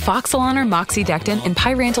Plus, Afoxolon or Moxidectin and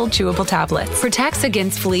Pyrantel chewable tablets. Protects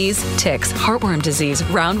against fleas, ticks, heartworm disease,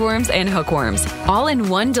 roundworms, and hookworms. All in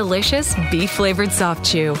one delicious beef-flavored soft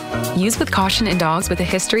chew. Use with caution in dogs with a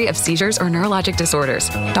history of seizures or neurologic disorders.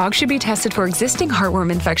 Dogs should be tested for existing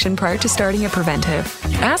heartworm infection prior to starting a preventive.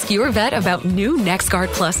 Ask your vet about new NexGard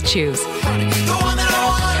Plus chews. The one that I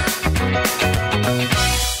want.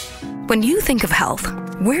 When you think of health,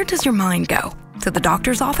 where does your mind go? To the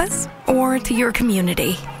doctor's office or to your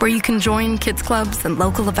community, where you can join kids clubs and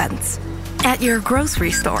local events? At your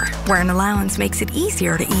grocery store, where an allowance makes it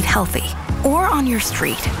easier to eat healthy? Or on your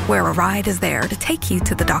street, where a ride is there to take you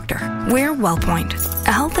to the doctor? We're WellPoint,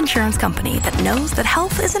 a health insurance company that knows that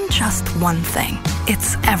health isn't just one thing,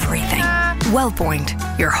 it's everything.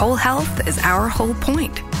 WellPoint, your whole health is our whole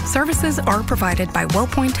point. Services are provided by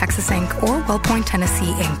WellPoint Texas Inc. or WellPoint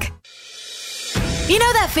Tennessee Inc. You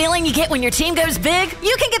know that feeling you get when your team goes big?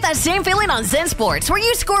 You can get that same feeling on Zen Sports, where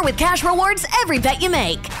you score with cash rewards every bet you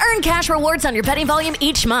make. Earn cash rewards on your betting volume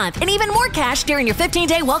each month, and even more cash during your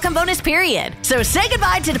 15-day welcome bonus period. So say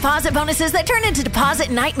goodbye to deposit bonuses that turn into deposit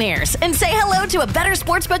nightmares, and say hello to a better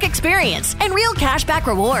sportsbook experience and real cash back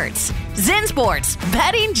rewards. Zen Sports.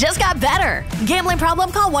 Betting just got better. Gambling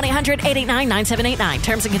problem? Call 1-800-889-9789.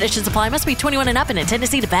 Terms and conditions apply. Must be 21 and up and in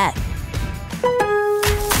Tennessee to bet.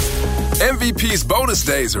 MVP's bonus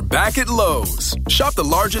days are back at Lowe's. Shop the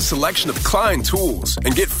largest selection of Klein tools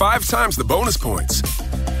and get 5 times the bonus points.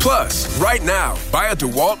 Plus, right now, buy a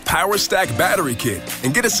DeWalt Power Stack battery kit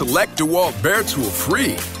and get a select DeWalt Bear tool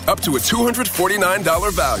free, up to a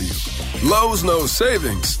 $249 value. Lowe's knows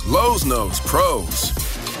savings. Lowe's knows pros.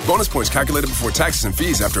 Bonus points calculated before taxes and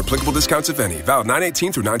fees after applicable discounts, if any. Valid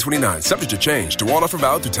 9/18 through 9/29. Subject to change. DeWalt offer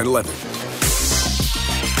valid through 10/11.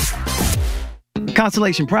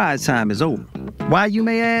 Consolation prize time is over. Why, you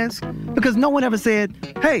may ask? Because no one ever said,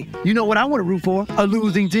 hey, you know what I want to root for? A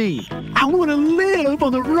losing team. I want to live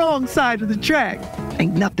on the wrong side of the track.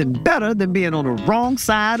 Ain't nothing better than being on the wrong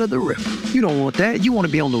side of the river. You don't want that. You want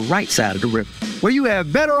to be on the right side of the river, where you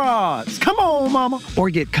have better odds. Come on, mama. Or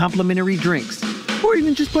get complimentary drinks. Or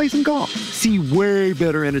even just play some golf. See way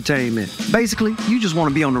better entertainment. Basically, you just want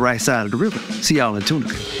to be on the right side of the river. See y'all in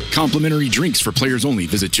Tunica. Complimentary drinks for players only.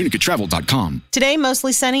 Visit tunicatravel.com. Today,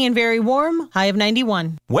 mostly sunny and very warm. High of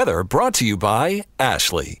 91. Weather brought to you by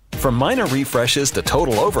Ashley. From minor refreshes to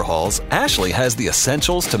total overhauls, Ashley has the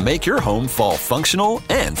essentials to make your home fall functional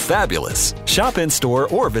and fabulous. Shop in-store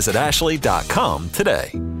or visit ashley.com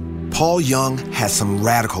today. Paul Young has some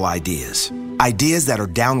radical ideas. Ideas that are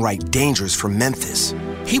downright dangerous for Memphis.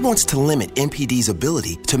 He wants to limit MPD's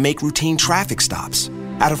ability to make routine traffic stops.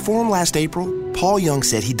 At a forum last April, Paul Young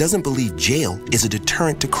said he doesn't believe jail is a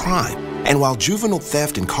deterrent to crime. And while juvenile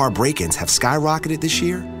theft and car break-ins have skyrocketed this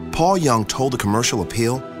year, Paul Young told the Commercial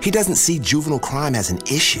Appeal he doesn't see juvenile crime as an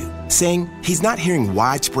issue, saying he's not hearing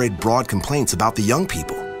widespread broad complaints about the young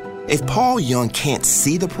people. If Paul Young can't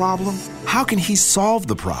see the problem, how can he solve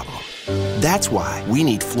the problem? That's why we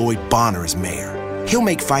need Floyd Bonner as mayor. He'll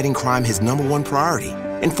make fighting crime his #1 priority,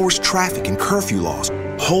 enforce traffic and curfew laws,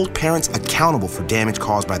 hold parents accountable for damage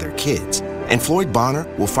caused by their kids. And Floyd Bonner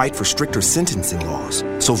will fight for stricter sentencing laws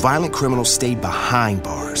so violent criminals stay behind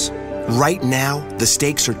bars. Right now, the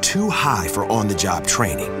stakes are too high for on-the-job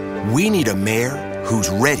training. We need a mayor who's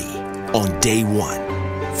ready on day one.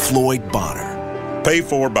 Floyd Bonner. Paid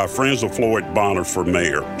for by Friends of Floyd Bonner for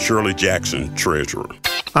mayor. Shirley Jackson, treasurer.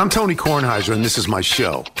 I'm Tony Kornheiser, and this is my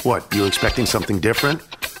show. What, you expecting something different?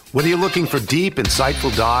 Whether you're looking for deep,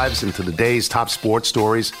 insightful dives into the day's top sports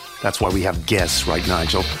stories, that's why we have guests, right,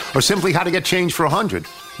 Nigel? Or simply how to get change for 100,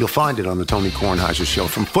 you'll find it on the Tony Kornheiser Show.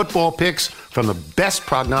 From football picks from the best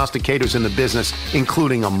prognosticators in the business,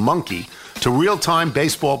 including a monkey, to real-time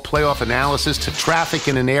baseball playoff analysis, to traffic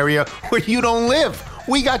in an area where you don't live.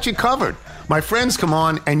 We got you covered. My friends come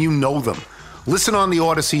on, and you know them. Listen on the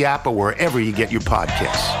Odyssey app or wherever you get your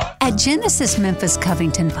podcasts. At Genesis Memphis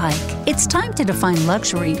Covington Pike, it's time to define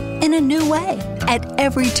luxury in a new way. At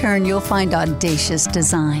every turn, you'll find audacious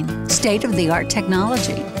design, state-of-the-art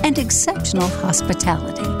technology, and exceptional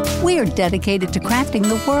hospitality. We are dedicated to crafting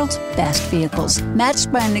the world's best vehicles,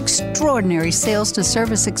 matched by an extraordinary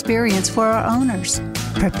sales-to-service experience for our owners.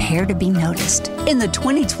 Prepare to be noticed in the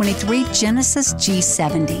 2023 Genesis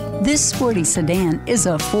G70. This sporty sedan is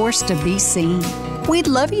a force to be seen. We'd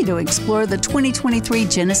love you to explore the 2023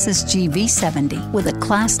 Genesis GV70 with a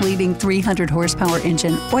class-leading 300 horsepower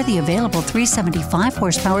engine or the available 375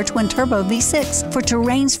 horsepower twin-turbo V6 for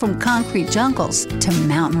terrains from concrete jungles to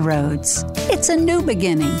mountain roads. It's a new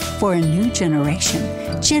beginning for a new generation.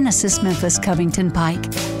 Genesis Memphis Covington Pike,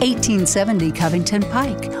 1870 Covington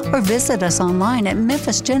Pike, or visit us online at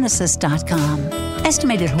memphisgenesis.com.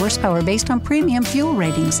 Estimated horsepower based on premium fuel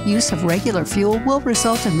ratings. Use of regular fuel will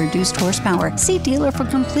result in reduced horsepower. See dealer for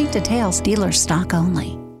complete details. Dealer stock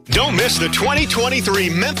only. Don't miss the 2023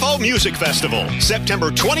 Mempho Music Festival,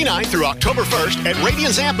 September 29th through October 1st at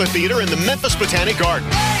Radiance Amphitheater in the Memphis Botanic Garden.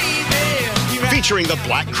 Featuring the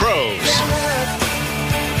Black Crowes,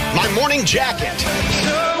 My Morning Jacket,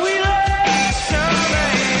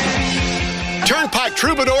 Turnpike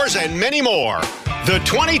Troubadours, and many more. The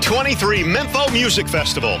 2023 Mempho Music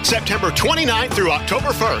Festival, September 29th through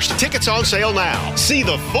October 1st. Tickets on sale now. See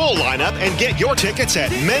the full lineup and get your tickets at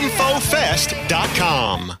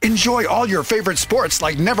memphofest.com. Enjoy all your favorite sports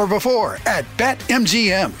like never before at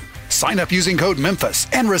BetMGM. Sign up using code Memphis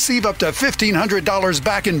and receive up to $1,500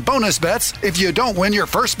 back in bonus bets if you don't win your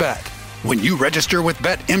first bet. When you register with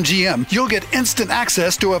BetMGM, you'll get instant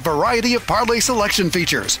access to a variety of parlay selection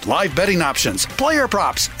features, live betting options, player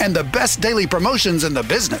props, and the best daily promotions in the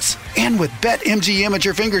business. And with BetMGM at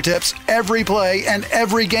your fingertips, every play and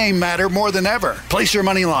every game matter more than ever. Place your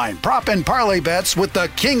money line, prop, and parlay bets with the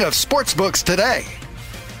king of sportsbooks today.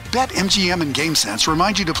 BetMGM and GameSense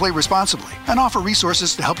remind you to play responsibly and offer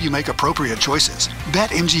resources to help you make appropriate choices.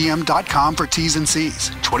 BetMGM.com for T's and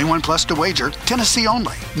C's. 21 plus to wager. Tennessee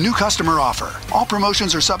only. New customer offer. All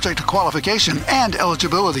promotions are subject to qualification and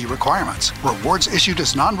eligibility requirements. Rewards issued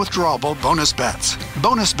as non-withdrawable bonus bets.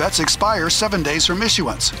 Bonus bets expire 7 days from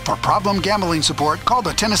issuance. For problem gambling support, call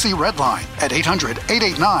the Tennessee Red Line at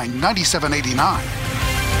 800-889-9789.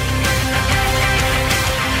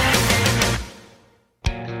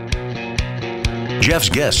 Geoff's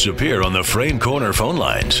guests appear on the Frame Corner phone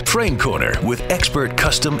lines. Frame Corner, with expert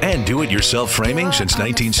custom and do-it-yourself framing since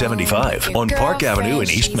 1975 on Park Avenue in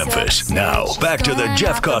East Memphis. Now, back to the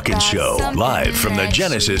Geoff Calkins Show, live from the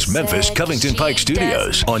Genesis Memphis Covington Pike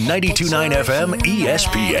Studios on 92.9 FM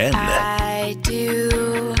ESPN. I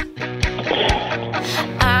do.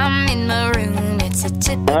 I'm in my room. It's a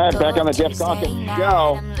typical. All right, back on the Geoff Calkins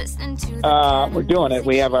Show. We're doing it.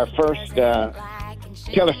 We have our first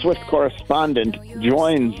Taylor Swift correspondent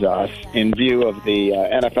joins us in view of the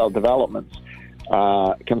NFL developments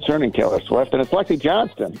concerning Taylor Swift, and it's Lexi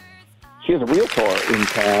Johnston. She is a realtor in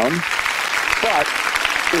town, but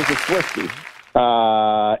is a Swiftie.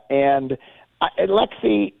 And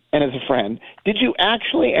Lexi, and as a friend, did you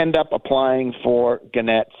actually end up applying for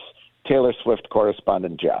Gannett's Taylor Swift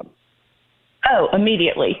correspondent job? Oh,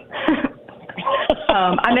 immediately.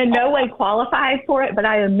 I'm in no way qualified for it, but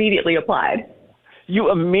I immediately applied.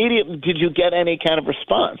 Did you get any kind of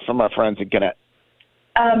response from our friends at Gannett?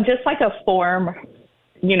 Just like a form,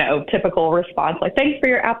 typical response, like, thanks for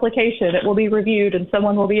your application. It will be reviewed and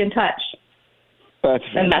someone will be in touch. That's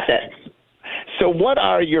it. So what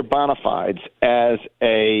are your bona fides as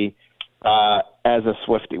a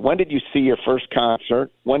Swiftie? When did you see your first concert?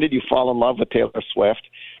 When did you fall in love with Taylor Swift?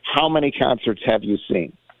 How many concerts have you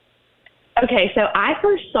seen? Okay, so I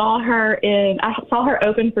first saw her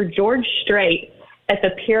open for George Strait at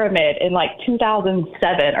the Pyramid in like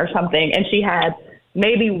 2007 or something, and she had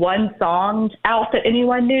maybe one song out that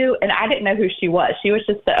anyone knew, and I didn't know who she was. She was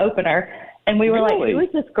just the opener, and we were like, who is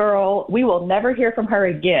this girl? We will never hear from her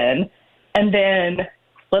again. And then,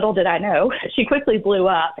 little did I know, she quickly blew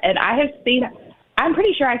up, and I'm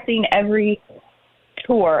pretty sure I've seen every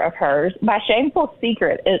tour of hers. My shameful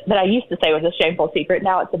secret that I used to say was a shameful secret,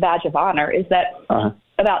 now it's a badge of honor, is that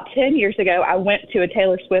about 10 years ago, I went to a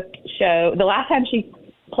Taylor Swift show. The last time she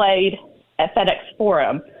played at FedEx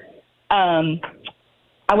Forum, I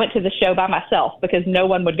went to the show by myself because no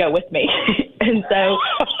one would go with me. And so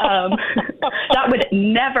that would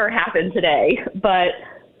never happen today. But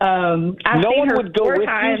I've seen her would go 4 with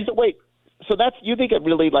times. You? So wait, so you think it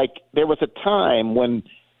really, there was a time when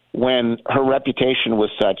her reputation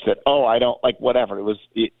was such that, I don't, whatever. It was,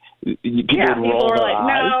 people were like,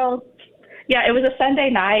 eyes. No. Yeah, it was a Sunday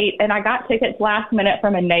night, and I got tickets last minute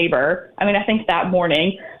from a neighbor. I think that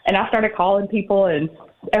morning. And I started calling people, and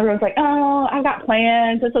everyone's like, oh, I've got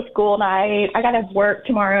plans. It's a school night. I got to work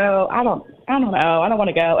tomorrow. I don't know. I don't want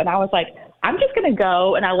to go. And I was like, I'm just going to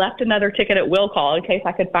go. And I left another ticket at will call in case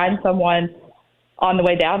I could find someone on the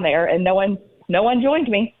way down there. And no one joined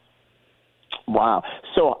me. Wow.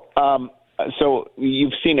 So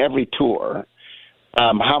you've seen every tour.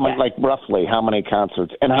 How many, roughly, how many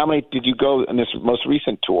concerts? And how many did you go in this most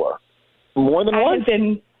recent tour? More than one?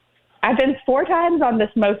 I've been 4 times on this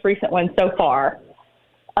most recent one so far.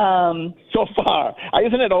 So far?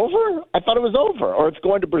 Isn't it over? I thought it was over. Or it's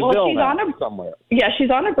going to Brazil somewhere. Yeah, she's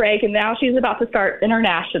on a break, and now she's about to start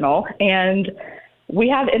international. And we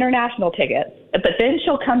have international tickets. But then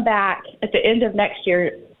she'll come back at the end of next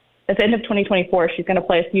year. At the end of 2024, she's going to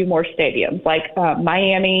play a few more stadiums, like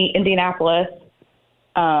Miami, Indianapolis,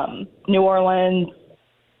 New Orleans,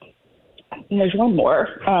 and there's one more.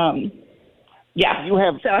 Yeah. You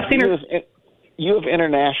have. So I've seen her. You have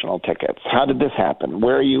international tickets. How did this happen?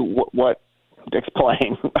 Where are you? What?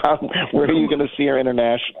 Explain. Where are you going to see her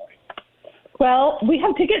internationally? Well, we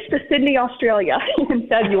have tickets to Sydney, Australia in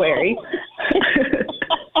February.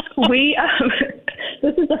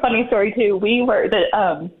 This is a funny story too.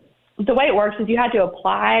 the way it works is you had to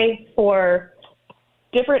apply for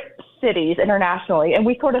different cities internationally. And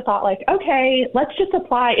we sort of thought, like, okay, let's just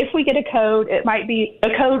apply. If we get a code, it might be – a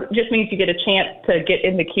code just means you get a chance to get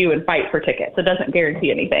in the queue and fight for tickets. It doesn't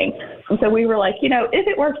guarantee anything. And so we were like, you know, if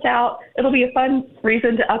it works out, it'll be a fun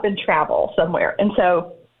reason to up and travel somewhere. And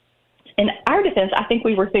so in our defense, I think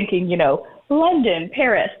we were thinking, you know, London,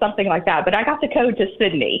 Paris, something like that. But I got the code to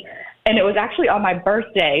Sydney. And it was actually on my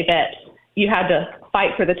birthday that you had to fight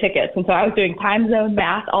for the tickets. And so I was doing time zone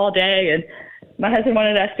math all day, and my husband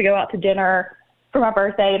wanted us to go out to dinner for my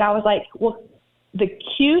birthday. And I was like, well, the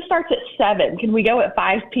queue starts at 7. Can we go at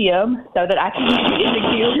 5 p.m. so that I can be in the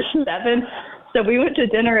queue at 7? So we went to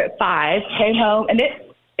dinner at 5, came home, and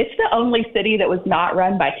it's the only city that was not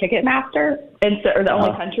run by Ticketmaster, and so, or the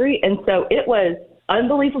only country. And so it was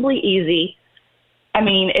unbelievably easy. I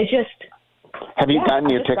mean, it just... Have you gotten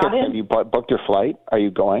your tickets? Have you booked your flight? Are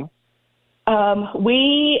you going?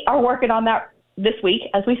 We are working on that this week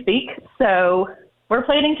as we speak. So we're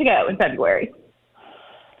planning to go in February.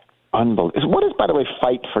 Unbelievable. What does, by the way,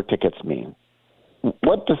 fight for tickets mean?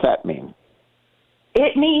 What does that mean?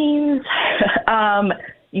 It means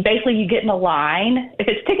you get in a line. If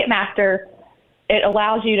it's Ticketmaster, it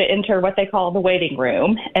allows you to enter what they call the waiting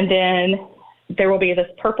room. And then there will be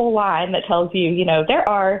this purple line that tells you, you know, there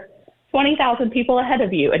are 20,000 people ahead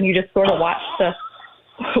of you, and you just sort of watch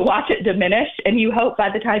it diminish, and you hope by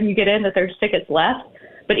the time you get in that there's tickets left.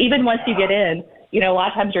 But even once you get in, you know, a lot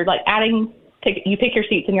of times you're like you pick your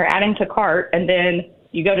seats and you're adding to cart, and then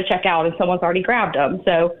you go to check out and someone's already grabbed them.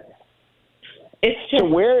 So it's just. So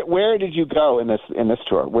where did you go in this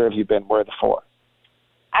tour? Where have you been? Where are the 4?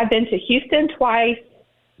 I've been to Houston twice,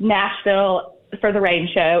 Nashville for the rain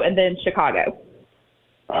show, and then Chicago.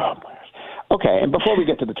 Oh my. Okay, and before we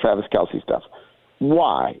get to the Travis Kelce stuff,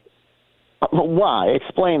 why?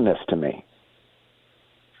 Explain this to me.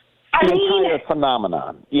 The entire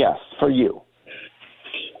phenomenon, yes, for you.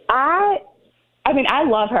 I mean, I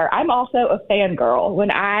love her. I'm also a fangirl.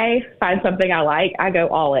 When I find something I like, I go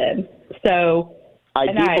all in. So I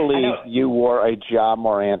believe you wore a Ja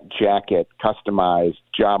Morant jacket, customized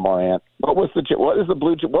Ja Morant. What was the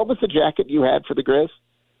jacket you had for the Grizz?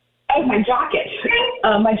 Oh, my jacket.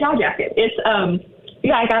 My jaw jacket. It's,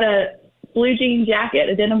 I got a blue jean jacket,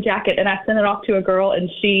 a denim jacket, and I sent it off to a girl, and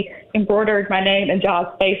she embroidered my name and Jaw's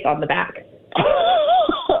face on the back.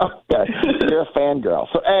 Okay. You're a fangirl.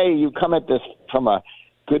 So, A, you come at this from a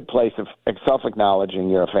good place of self-acknowledging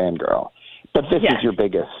you're a fangirl. But this is your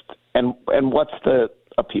biggest. And what's the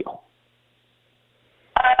appeal?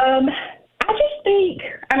 I just think,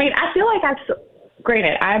 I feel like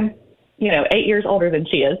granted, I'm 8 years older than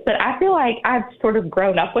she is, but I feel like I've sort of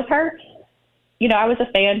grown up with her. You know, I was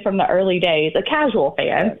a fan from the early days, a casual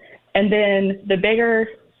fan. And then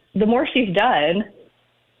the more she's done,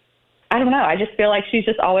 I don't know. I just feel like she's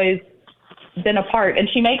just always been a part. And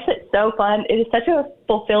she makes it so fun. It is such a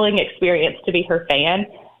fulfilling experience to be her fan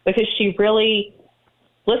because she really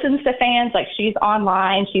listens to fans. Like, she's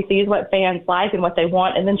online. She sees what fans like and what they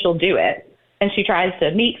want, and then she'll do it. And she tries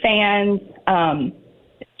to meet fans.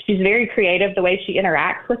 She's very creative the way she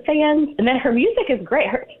interacts with fans. And then her music is great.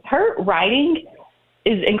 Her writing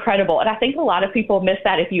is incredible. And I think a lot of people miss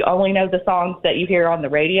that if you only know the songs that you hear on the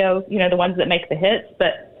radio, the ones that make the hits,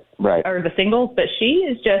 or the singles. But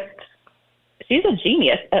she's a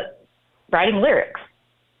genius at writing lyrics.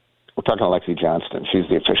 We're talking to Lexi Johnston. She's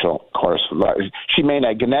the official correspondent.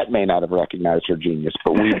 Gannett may not have recognized her genius,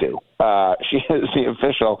 but we do. She is the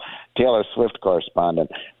official Taylor Swift correspondent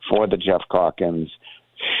for the Geoff Calkins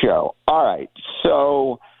show. All right.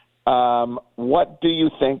 So what do you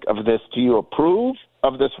think of this? Do you approve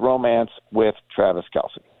of this romance with Travis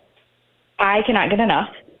Kelce? I cannot get enough.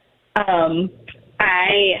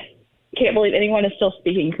 I can't believe anyone is still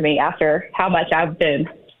speaking to me after how much I've been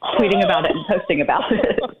tweeting about it and posting about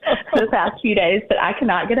it the past few days, but I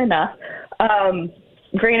cannot get enough.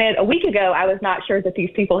 Granted, a week ago, I was not sure that these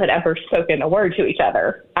people had ever spoken a word to each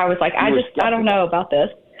other. I was like, I don't know about this.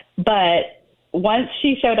 But once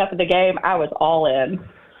she showed up at the game, I was all in.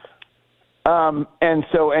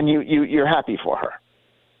 And you're happy for her.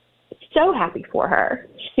 So happy for her.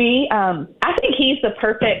 I think he's the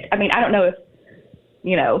perfect, I don't know if,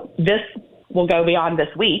 this will go beyond this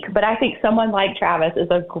week, but I think someone like Travis is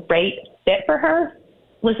a great fit for her.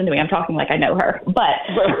 Listen to me, I'm talking like I know her, but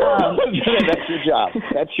that's your job.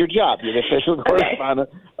 That's your job. You're the official correspondent.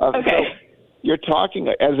 Okay. So you're talking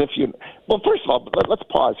as if you. Well, first of all, let's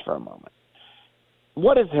pause for a moment.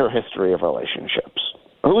 What is her history of relationships?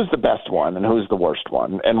 Who's the best one and who's the worst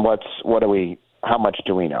one? And how much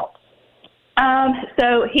do we know?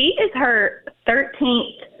 So he is her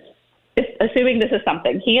 13th assuming this is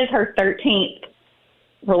something, he is her 13th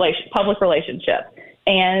public relationship.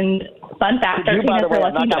 And fun fact, 13 by is the way, her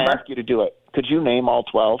I'm lucky not going to number. ask you to do it. Could you name all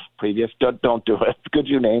 12 previous? Don't do it. Could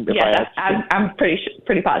you name? If Yeah, I'm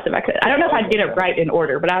pretty positive I could. I don't know if I'd get it right in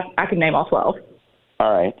order, but I could name all 12.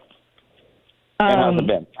 All right. And how's it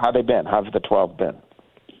been? How they been? How's the 12 been?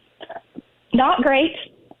 Not great.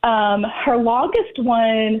 Her longest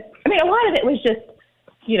one, I mean, a lot of it was just,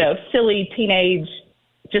 silly teenage,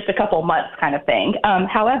 just a couple months kind of thing.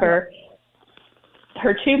 However,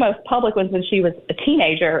 her two most public ones when she was a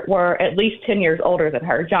teenager were at least 10 years older than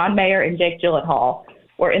her. John Mayer and Jake Gyllenhaal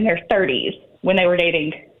were in their 30s when they were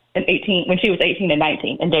dating when she was 18 and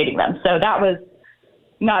 19 and dating them. So that was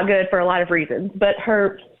not good for a lot of reasons. But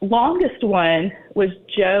her longest one was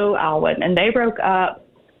Joe Alwyn, and they broke up.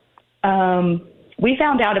 We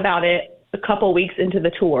found out about it a couple weeks into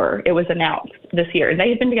the tour. It was announced this year, and they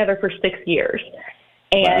had been together for 6 years.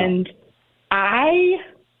 And wow.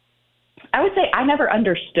 I would say I never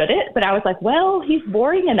understood it, but I was like, well, he's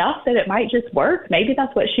boring enough that it might just work. Maybe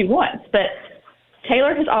that's what she wants. But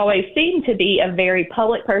Taylor has always seemed to be a very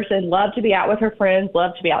public person, loved to be out with her friends,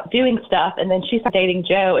 loved to be out doing stuff. And then she started dating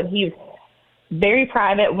Joe, and he was very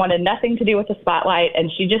private, wanted nothing to do with the spotlight, and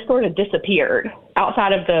she just sort of disappeared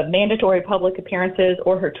outside of the mandatory public appearances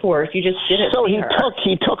or her tours. You just didn't see her. So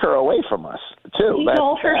he took her away from us, too. He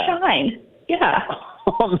stole her shine. Yeah.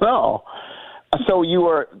 Oh, no. So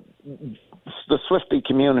the Swiftie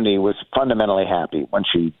community was fundamentally happy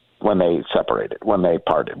when they separated, when they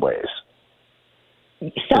parted ways.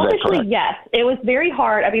 Selfishly, yes. It was very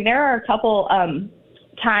hard. I mean, there are a couple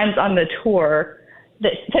times on the tour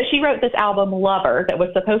so she wrote this album, Lover, that was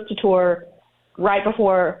supposed to tour right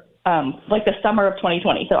before, the summer of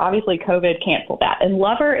 2020. So obviously COVID canceled that. And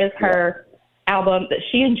Lover is her album that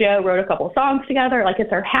she and Joe wrote a couple of songs together. Like,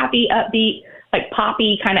 it's her happy, upbeat,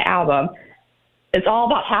 poppy kind of album. It's all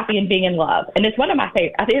about happy and being in love. And it's one of my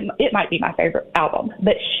favorite. I think it might be my favorite album.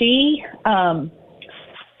 But she, so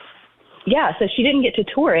she didn't get to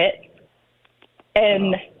tour it.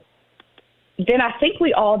 And then I think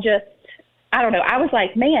we all just, I don't know. I was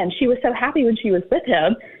like, man, she was so happy when she was with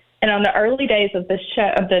him. And on the early days of the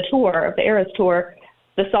Eras tour,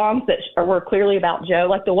 the songs that were clearly about Joe,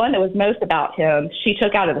 like the one that was most about him, she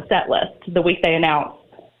took out of the set list the week they announced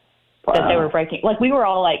that they were breaking. Like, we were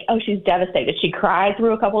all like, oh, she's devastated. She cried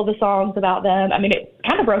through a couple of the songs about them. I mean, it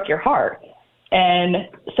kind of broke your heart. And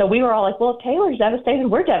so we were all like, well, if Taylor's devastated,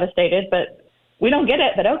 we're devastated, but we don't get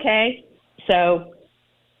it, but okay. So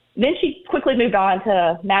then she quickly moved on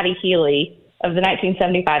to Maddie Healy of the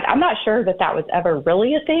 1975. I'm not sure that was ever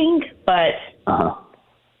really a thing, but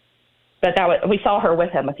we saw her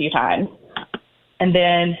with him a few times. And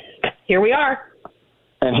then here we are.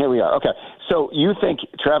 Okay. So you think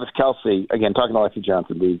Travis Kelce, again, talking to Lexi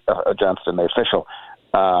Johnston, Johnston, the official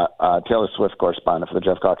Taylor Swift correspondent for the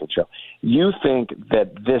Geoff Calkins Show, you think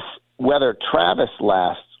that this, whether Travis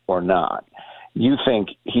lasts or not, you think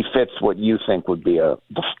he fits what you think would be a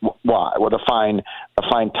fine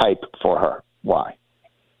type for her? Why?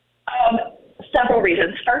 Several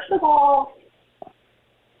reasons. First of all,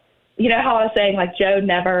 you know how I was saying, Joe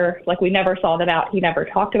never, we never saw them out. He never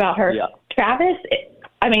talked about her. Yeah. Travis,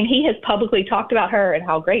 he has publicly talked about her and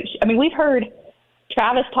how great we've heard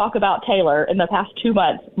Travis talk about Taylor in the past 2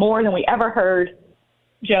 months more than we ever heard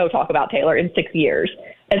Joe talk about Taylor in 6 years.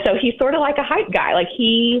 And so he's sort of like a hype guy.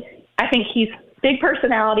 I think he's big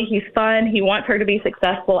personality. He's fun. He wants her to be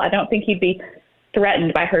successful. I don't think he'd be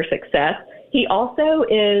threatened by her success. He also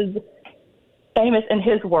is famous in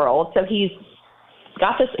his world. So he's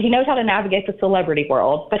got this, he knows how to navigate the celebrity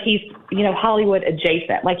world, but he's, Hollywood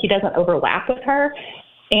adjacent. He doesn't overlap with her.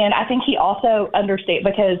 And I think he also understands,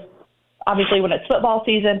 because obviously when it's football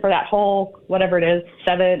season for that whole, whatever it is,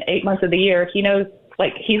 7-8 months of the year, he knows,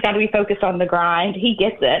 he's got to be focused on the grind. He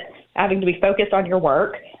gets it, having to be focused on your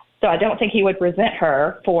work. So I don't think he would resent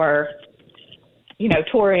her for,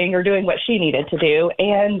 touring or doing what she needed to do.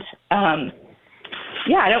 And,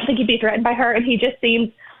 I don't think he'd be threatened by her. And he just seems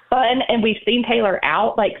fun. And we've seen Taylor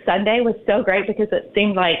out. Sunday was so great because it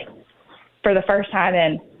seemed like for the first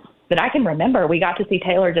time that I can remember, we got to see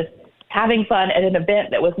Taylor just having fun at an event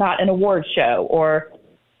that was not an award show or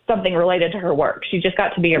something related to her work. She just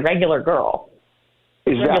got to be a regular girl.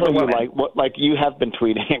 Is that what you like? You have been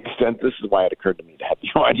tweeting extensively. This is why it occurred to me to have you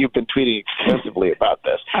on. You've been tweeting extensively about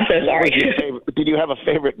this. I'm so sorry. Did you have a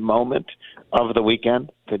favorite moment of the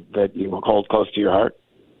weekend that you hold close to your heart?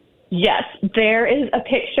 Yes. There is a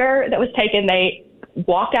picture that was taken. They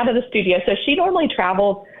walked out of the studio. So she normally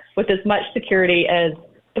travels with as much security as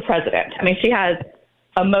the president. She has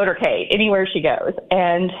a motorcade anywhere she goes.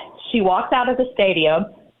 And she walks out of the stadium.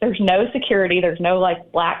 There's no security. There's no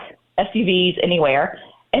like black SUVs anywhere.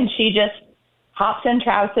 And she just hops in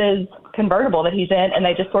Travis's convertible that he's in, and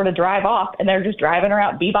they just sort of drive off, and they're just driving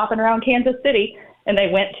around, bebopping around Kansas City. And they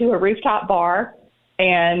went to a rooftop bar,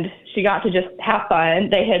 and she got to just have fun.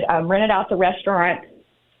 They had rented out the restaurant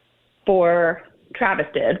for Travis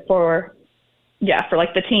did for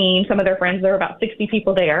like the team, some of their friends. There were about 60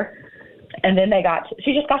 people there. And then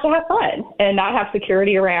she just got to have fun and not have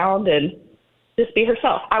security around and just be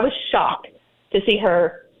herself. I was shocked to see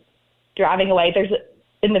her driving away.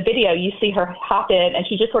 In the video, you see her hop in, and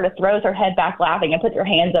she just sort of throws her head back laughing and puts her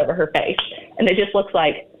hands over her face. And it just looks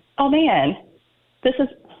like, oh, man, she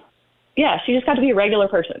just got to be a regular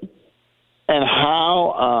person. And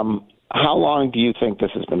how long do you think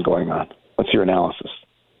this has been going on? What's your analysis?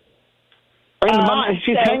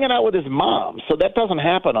 She's hanging out with his mom, so that doesn't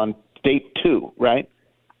happen on date 2, right?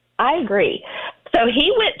 I agree. So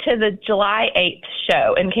he went to the July 8th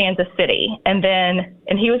show in Kansas City, and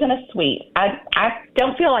he was in a suite. I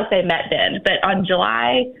don't feel like they met then, but on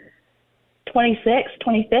July 26th,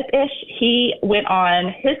 25th-ish, he went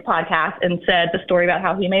on his podcast and said the story about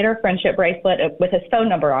how he made her a friendship bracelet with his phone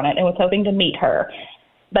number on it and was hoping to meet her,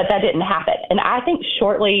 but that didn't happen. And I think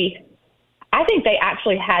they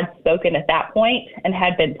actually had spoken at that point and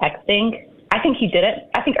had been texting. I think he didn't.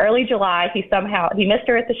 I think early July, he missed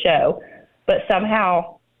her at the show, but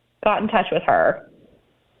somehow got in touch with her.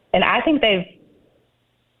 And I think they've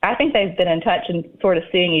been in touch and sort of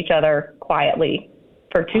seeing each other quietly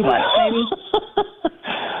for 2 months, maybe.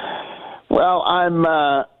 Well,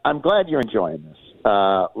 I'm glad you're enjoying this,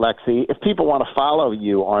 Lexi. If people want to follow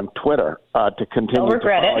you on Twitter to continue to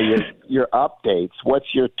follow your updates,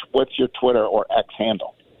 what's your Twitter or X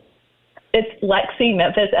handle? It's Lexi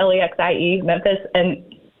Memphis, Lexie Memphis,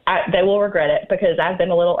 and they will regret it because I've been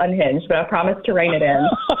a little unhinged, but I promise to rein it in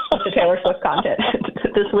with the Taylor Swift content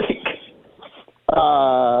this week.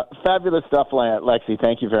 Fabulous stuff, Lexi.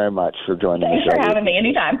 Thank you very much for joining me. Thanks for having me.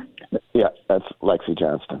 Anytime. Yeah, that's Lexi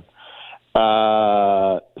Johnston.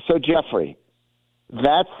 So, Jeffrey,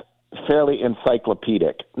 that's fairly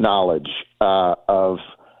encyclopedic knowledge of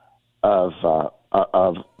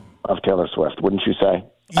Taylor Swift, wouldn't you say?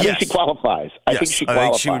 I think she qualifies. I think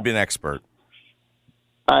she would be an expert.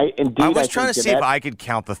 I was trying to see if I could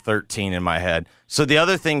count the 13 in my head. So the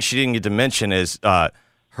other thing she didn't get to mention is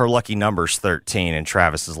her lucky number's 13 and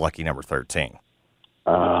Travis's lucky number 13.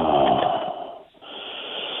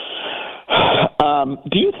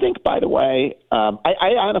 Do you think, by the way,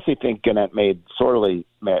 I honestly think Gannett sorely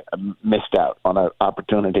missed out on an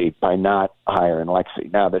opportunity by not hiring Lexi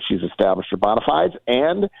now that she's established her bona fides,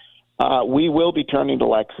 and we will be turning to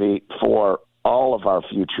Lexi for all of our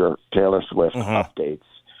future Taylor Swift updates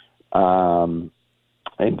in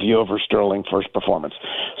view of her sterling first performance.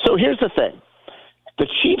 So here's the thing. The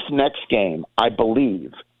Chiefs' next game, I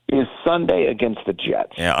believe, is Sunday against the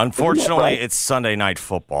Jets. Yeah, unfortunately, it's Sunday Night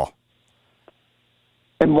Football.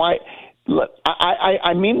 And why? Look,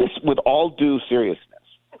 I mean this with all due seriousness.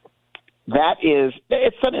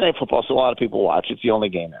 It's Sunday Night Football, so a lot of people watch. It's the only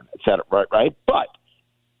game in, et cetera, right? But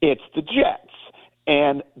it's the Jets,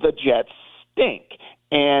 and the Jets stink,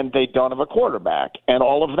 and they don't have a quarterback, and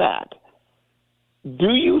all of that.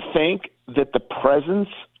 Do you think that the presence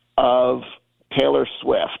of Taylor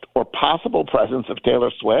Swift, or possible presence of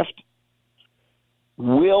Taylor Swift,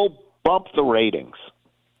 will bump the ratings?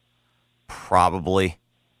 Probably.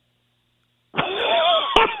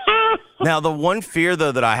 Now, the one fear,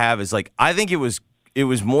 though, that I have is, I think it was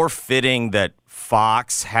more fitting that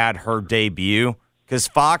Fox had her debut, because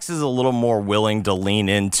Fox is a little more willing to lean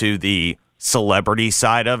into the celebrity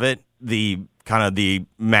side of it, the kind of the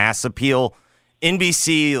mass appeal.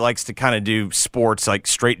 NBC likes to kind of do sports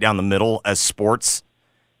straight down the middle as sports,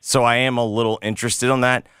 so I am a little interested on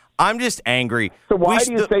that. I'm just angry. So why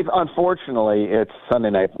do you say, unfortunately, it's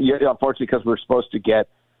Sunday night? Unfortunately, because we're supposed to get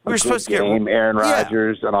Aaron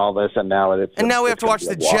Rodgers and all this, and now we have to watch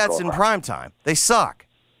the Jets in primetime. They suck.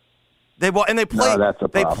 They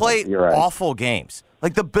play awful games.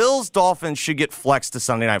 Like the Bills-Dolphins should get flexed to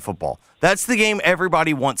Sunday Night Football. That's the game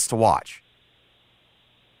everybody wants to watch.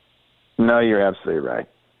 No, you're absolutely right.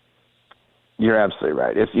 You're absolutely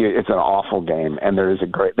right. It's an awful game, and there is a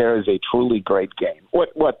truly great game.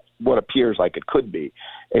 What appears like it could be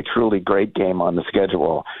a truly great game on the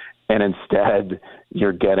schedule, and instead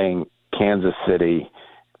you're getting Kansas City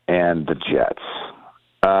and the Jets.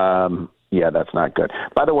 Yeah, that's not good.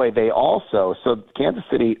 By the way, so Kansas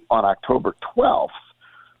City on October 12th,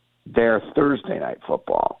 their Thursday Night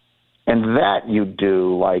Football, and that you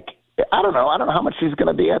do I don't know how much she's going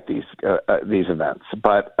to be at these events,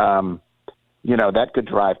 but that could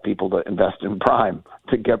drive people to invest in Prime,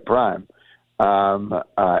 to get Prime,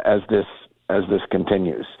 as this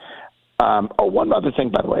continues. One other thing,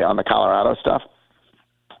 by the way, on the Colorado stuff,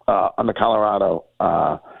 on the Colorado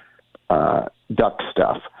Duck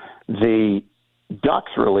stuff, the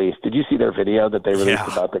Ducks released. Did you see their video that they released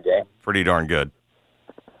about the game? Pretty darn good.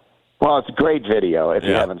 Well, it's a great video if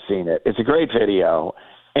you haven't seen it. It's a great video.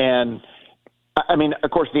 And, I mean,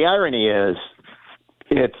 of course, the irony is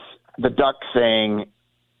it's the Ducks saying,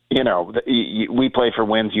 we play for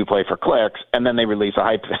wins, you play for clicks, and then they release a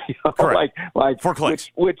hype video. like for clicks.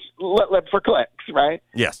 Which for clicks, right?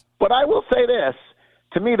 Yes. But I will say this.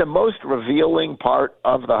 To me, the most revealing part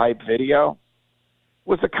of the hype video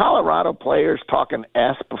was the Colorado players talking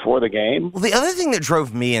S before the game. Well, the other thing that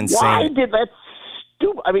drove me insane. Why did that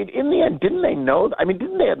stupid? I mean, in the end, didn't they know? I mean,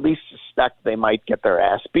 didn't they at least suspect they might get their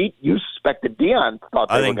ass beat? You suspected Deion thought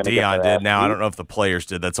they were going to get their ass beat. I think Deion did. Now, I don't know if the players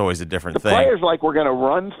did. That's always a different thing. The players, we're going to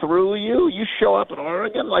run through you. You show up in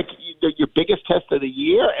Oregon, your biggest test of the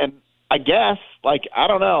year. And I guess, I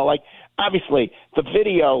don't know. Obviously, the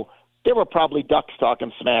video, there were probably Ducks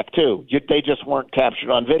talking smack, too. They just weren't captured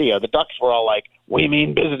on video. The Ducks were all like, we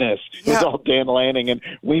mean business. It was all Dan Lanning and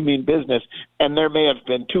we mean business. And there may have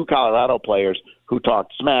been 2 Colorado players who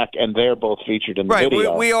talked smack, and they're both featured in the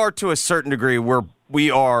video. We are, to a certain degree,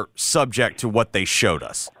 we are subject to what they showed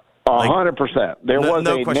us. 100%. There was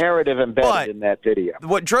a narrative embedded in that video.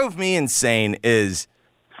 What drove me insane is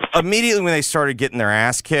immediately when they started getting their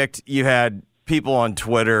ass kicked, you had people on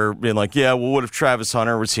Twitter being like, what if Travis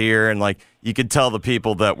Hunter was here? And, you could tell the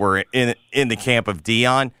people that were in the camp of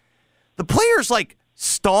Deion. The players,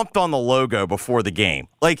 stomped on the logo before the game.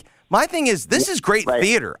 My thing is, this is great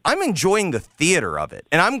theater. I'm enjoying the theater of it.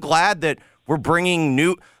 And I'm glad that we're bringing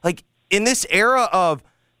new, in this era of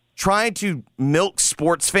trying to milk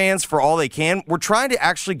sports fans for all they can, we're trying to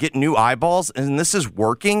actually get new eyeballs, and this is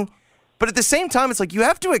working. But at the same time, it's you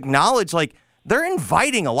have to acknowledge, they're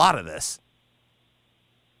inviting a lot of this.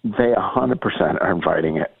 They 100% are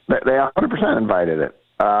inviting it. They 100% invited it.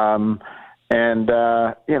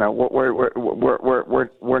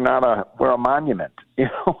 We're a monument, in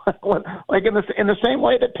the same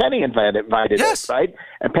way that Penny invited it, right?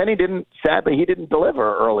 And Penny he didn't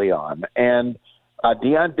deliver early on, and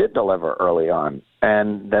Deion did deliver early on,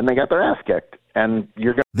 and then they got their ass kicked. And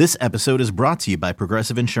This episode is brought to you by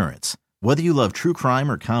Progressive Insurance. Whether you love true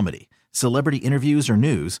crime or comedy, celebrity interviews or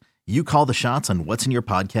news, you call the shots on what's in your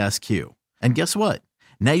podcast queue. And guess what?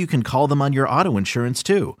 Now you can call them on your auto insurance,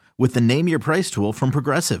 too, with the Name Your Price tool from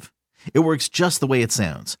Progressive. It works just the way it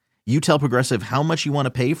sounds. You tell Progressive how much you want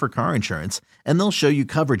to pay for car insurance, and they'll show you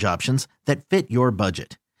coverage options that fit your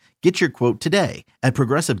budget. Get your quote today at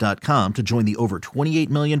Progressive.com to join the over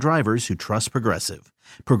 28 million drivers who trust Progressive.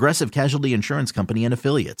 Progressive Casualty Insurance Company and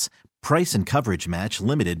Affiliates. Price and coverage match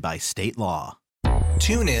limited by state law.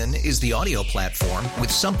 TuneIn is the audio platform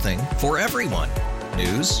with something for everyone.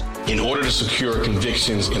 News. In order to secure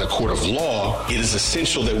convictions in a court of law, it is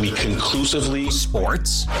essential that we conclusively.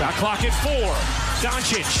 Sports. Got clock at 4.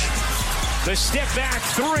 Doncic. The step back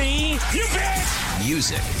 3. You bet.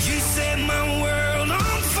 Music. You set my world on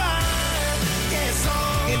fire. Yes,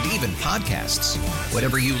 and even podcasts.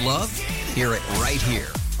 Whatever you love, hear it right here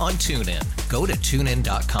on TuneIn. Go to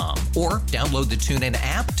TuneIn.com or download the TuneIn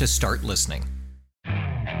app to start listening.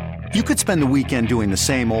 You could spend the weekend doing the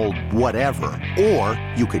same old whatever, or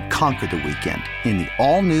you could conquer the weekend in the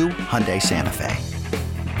all-new Hyundai Santa Fe.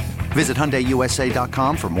 Visit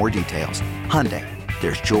HyundaiUSA.com for more details. Hyundai,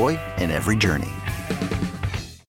 there's joy in every journey.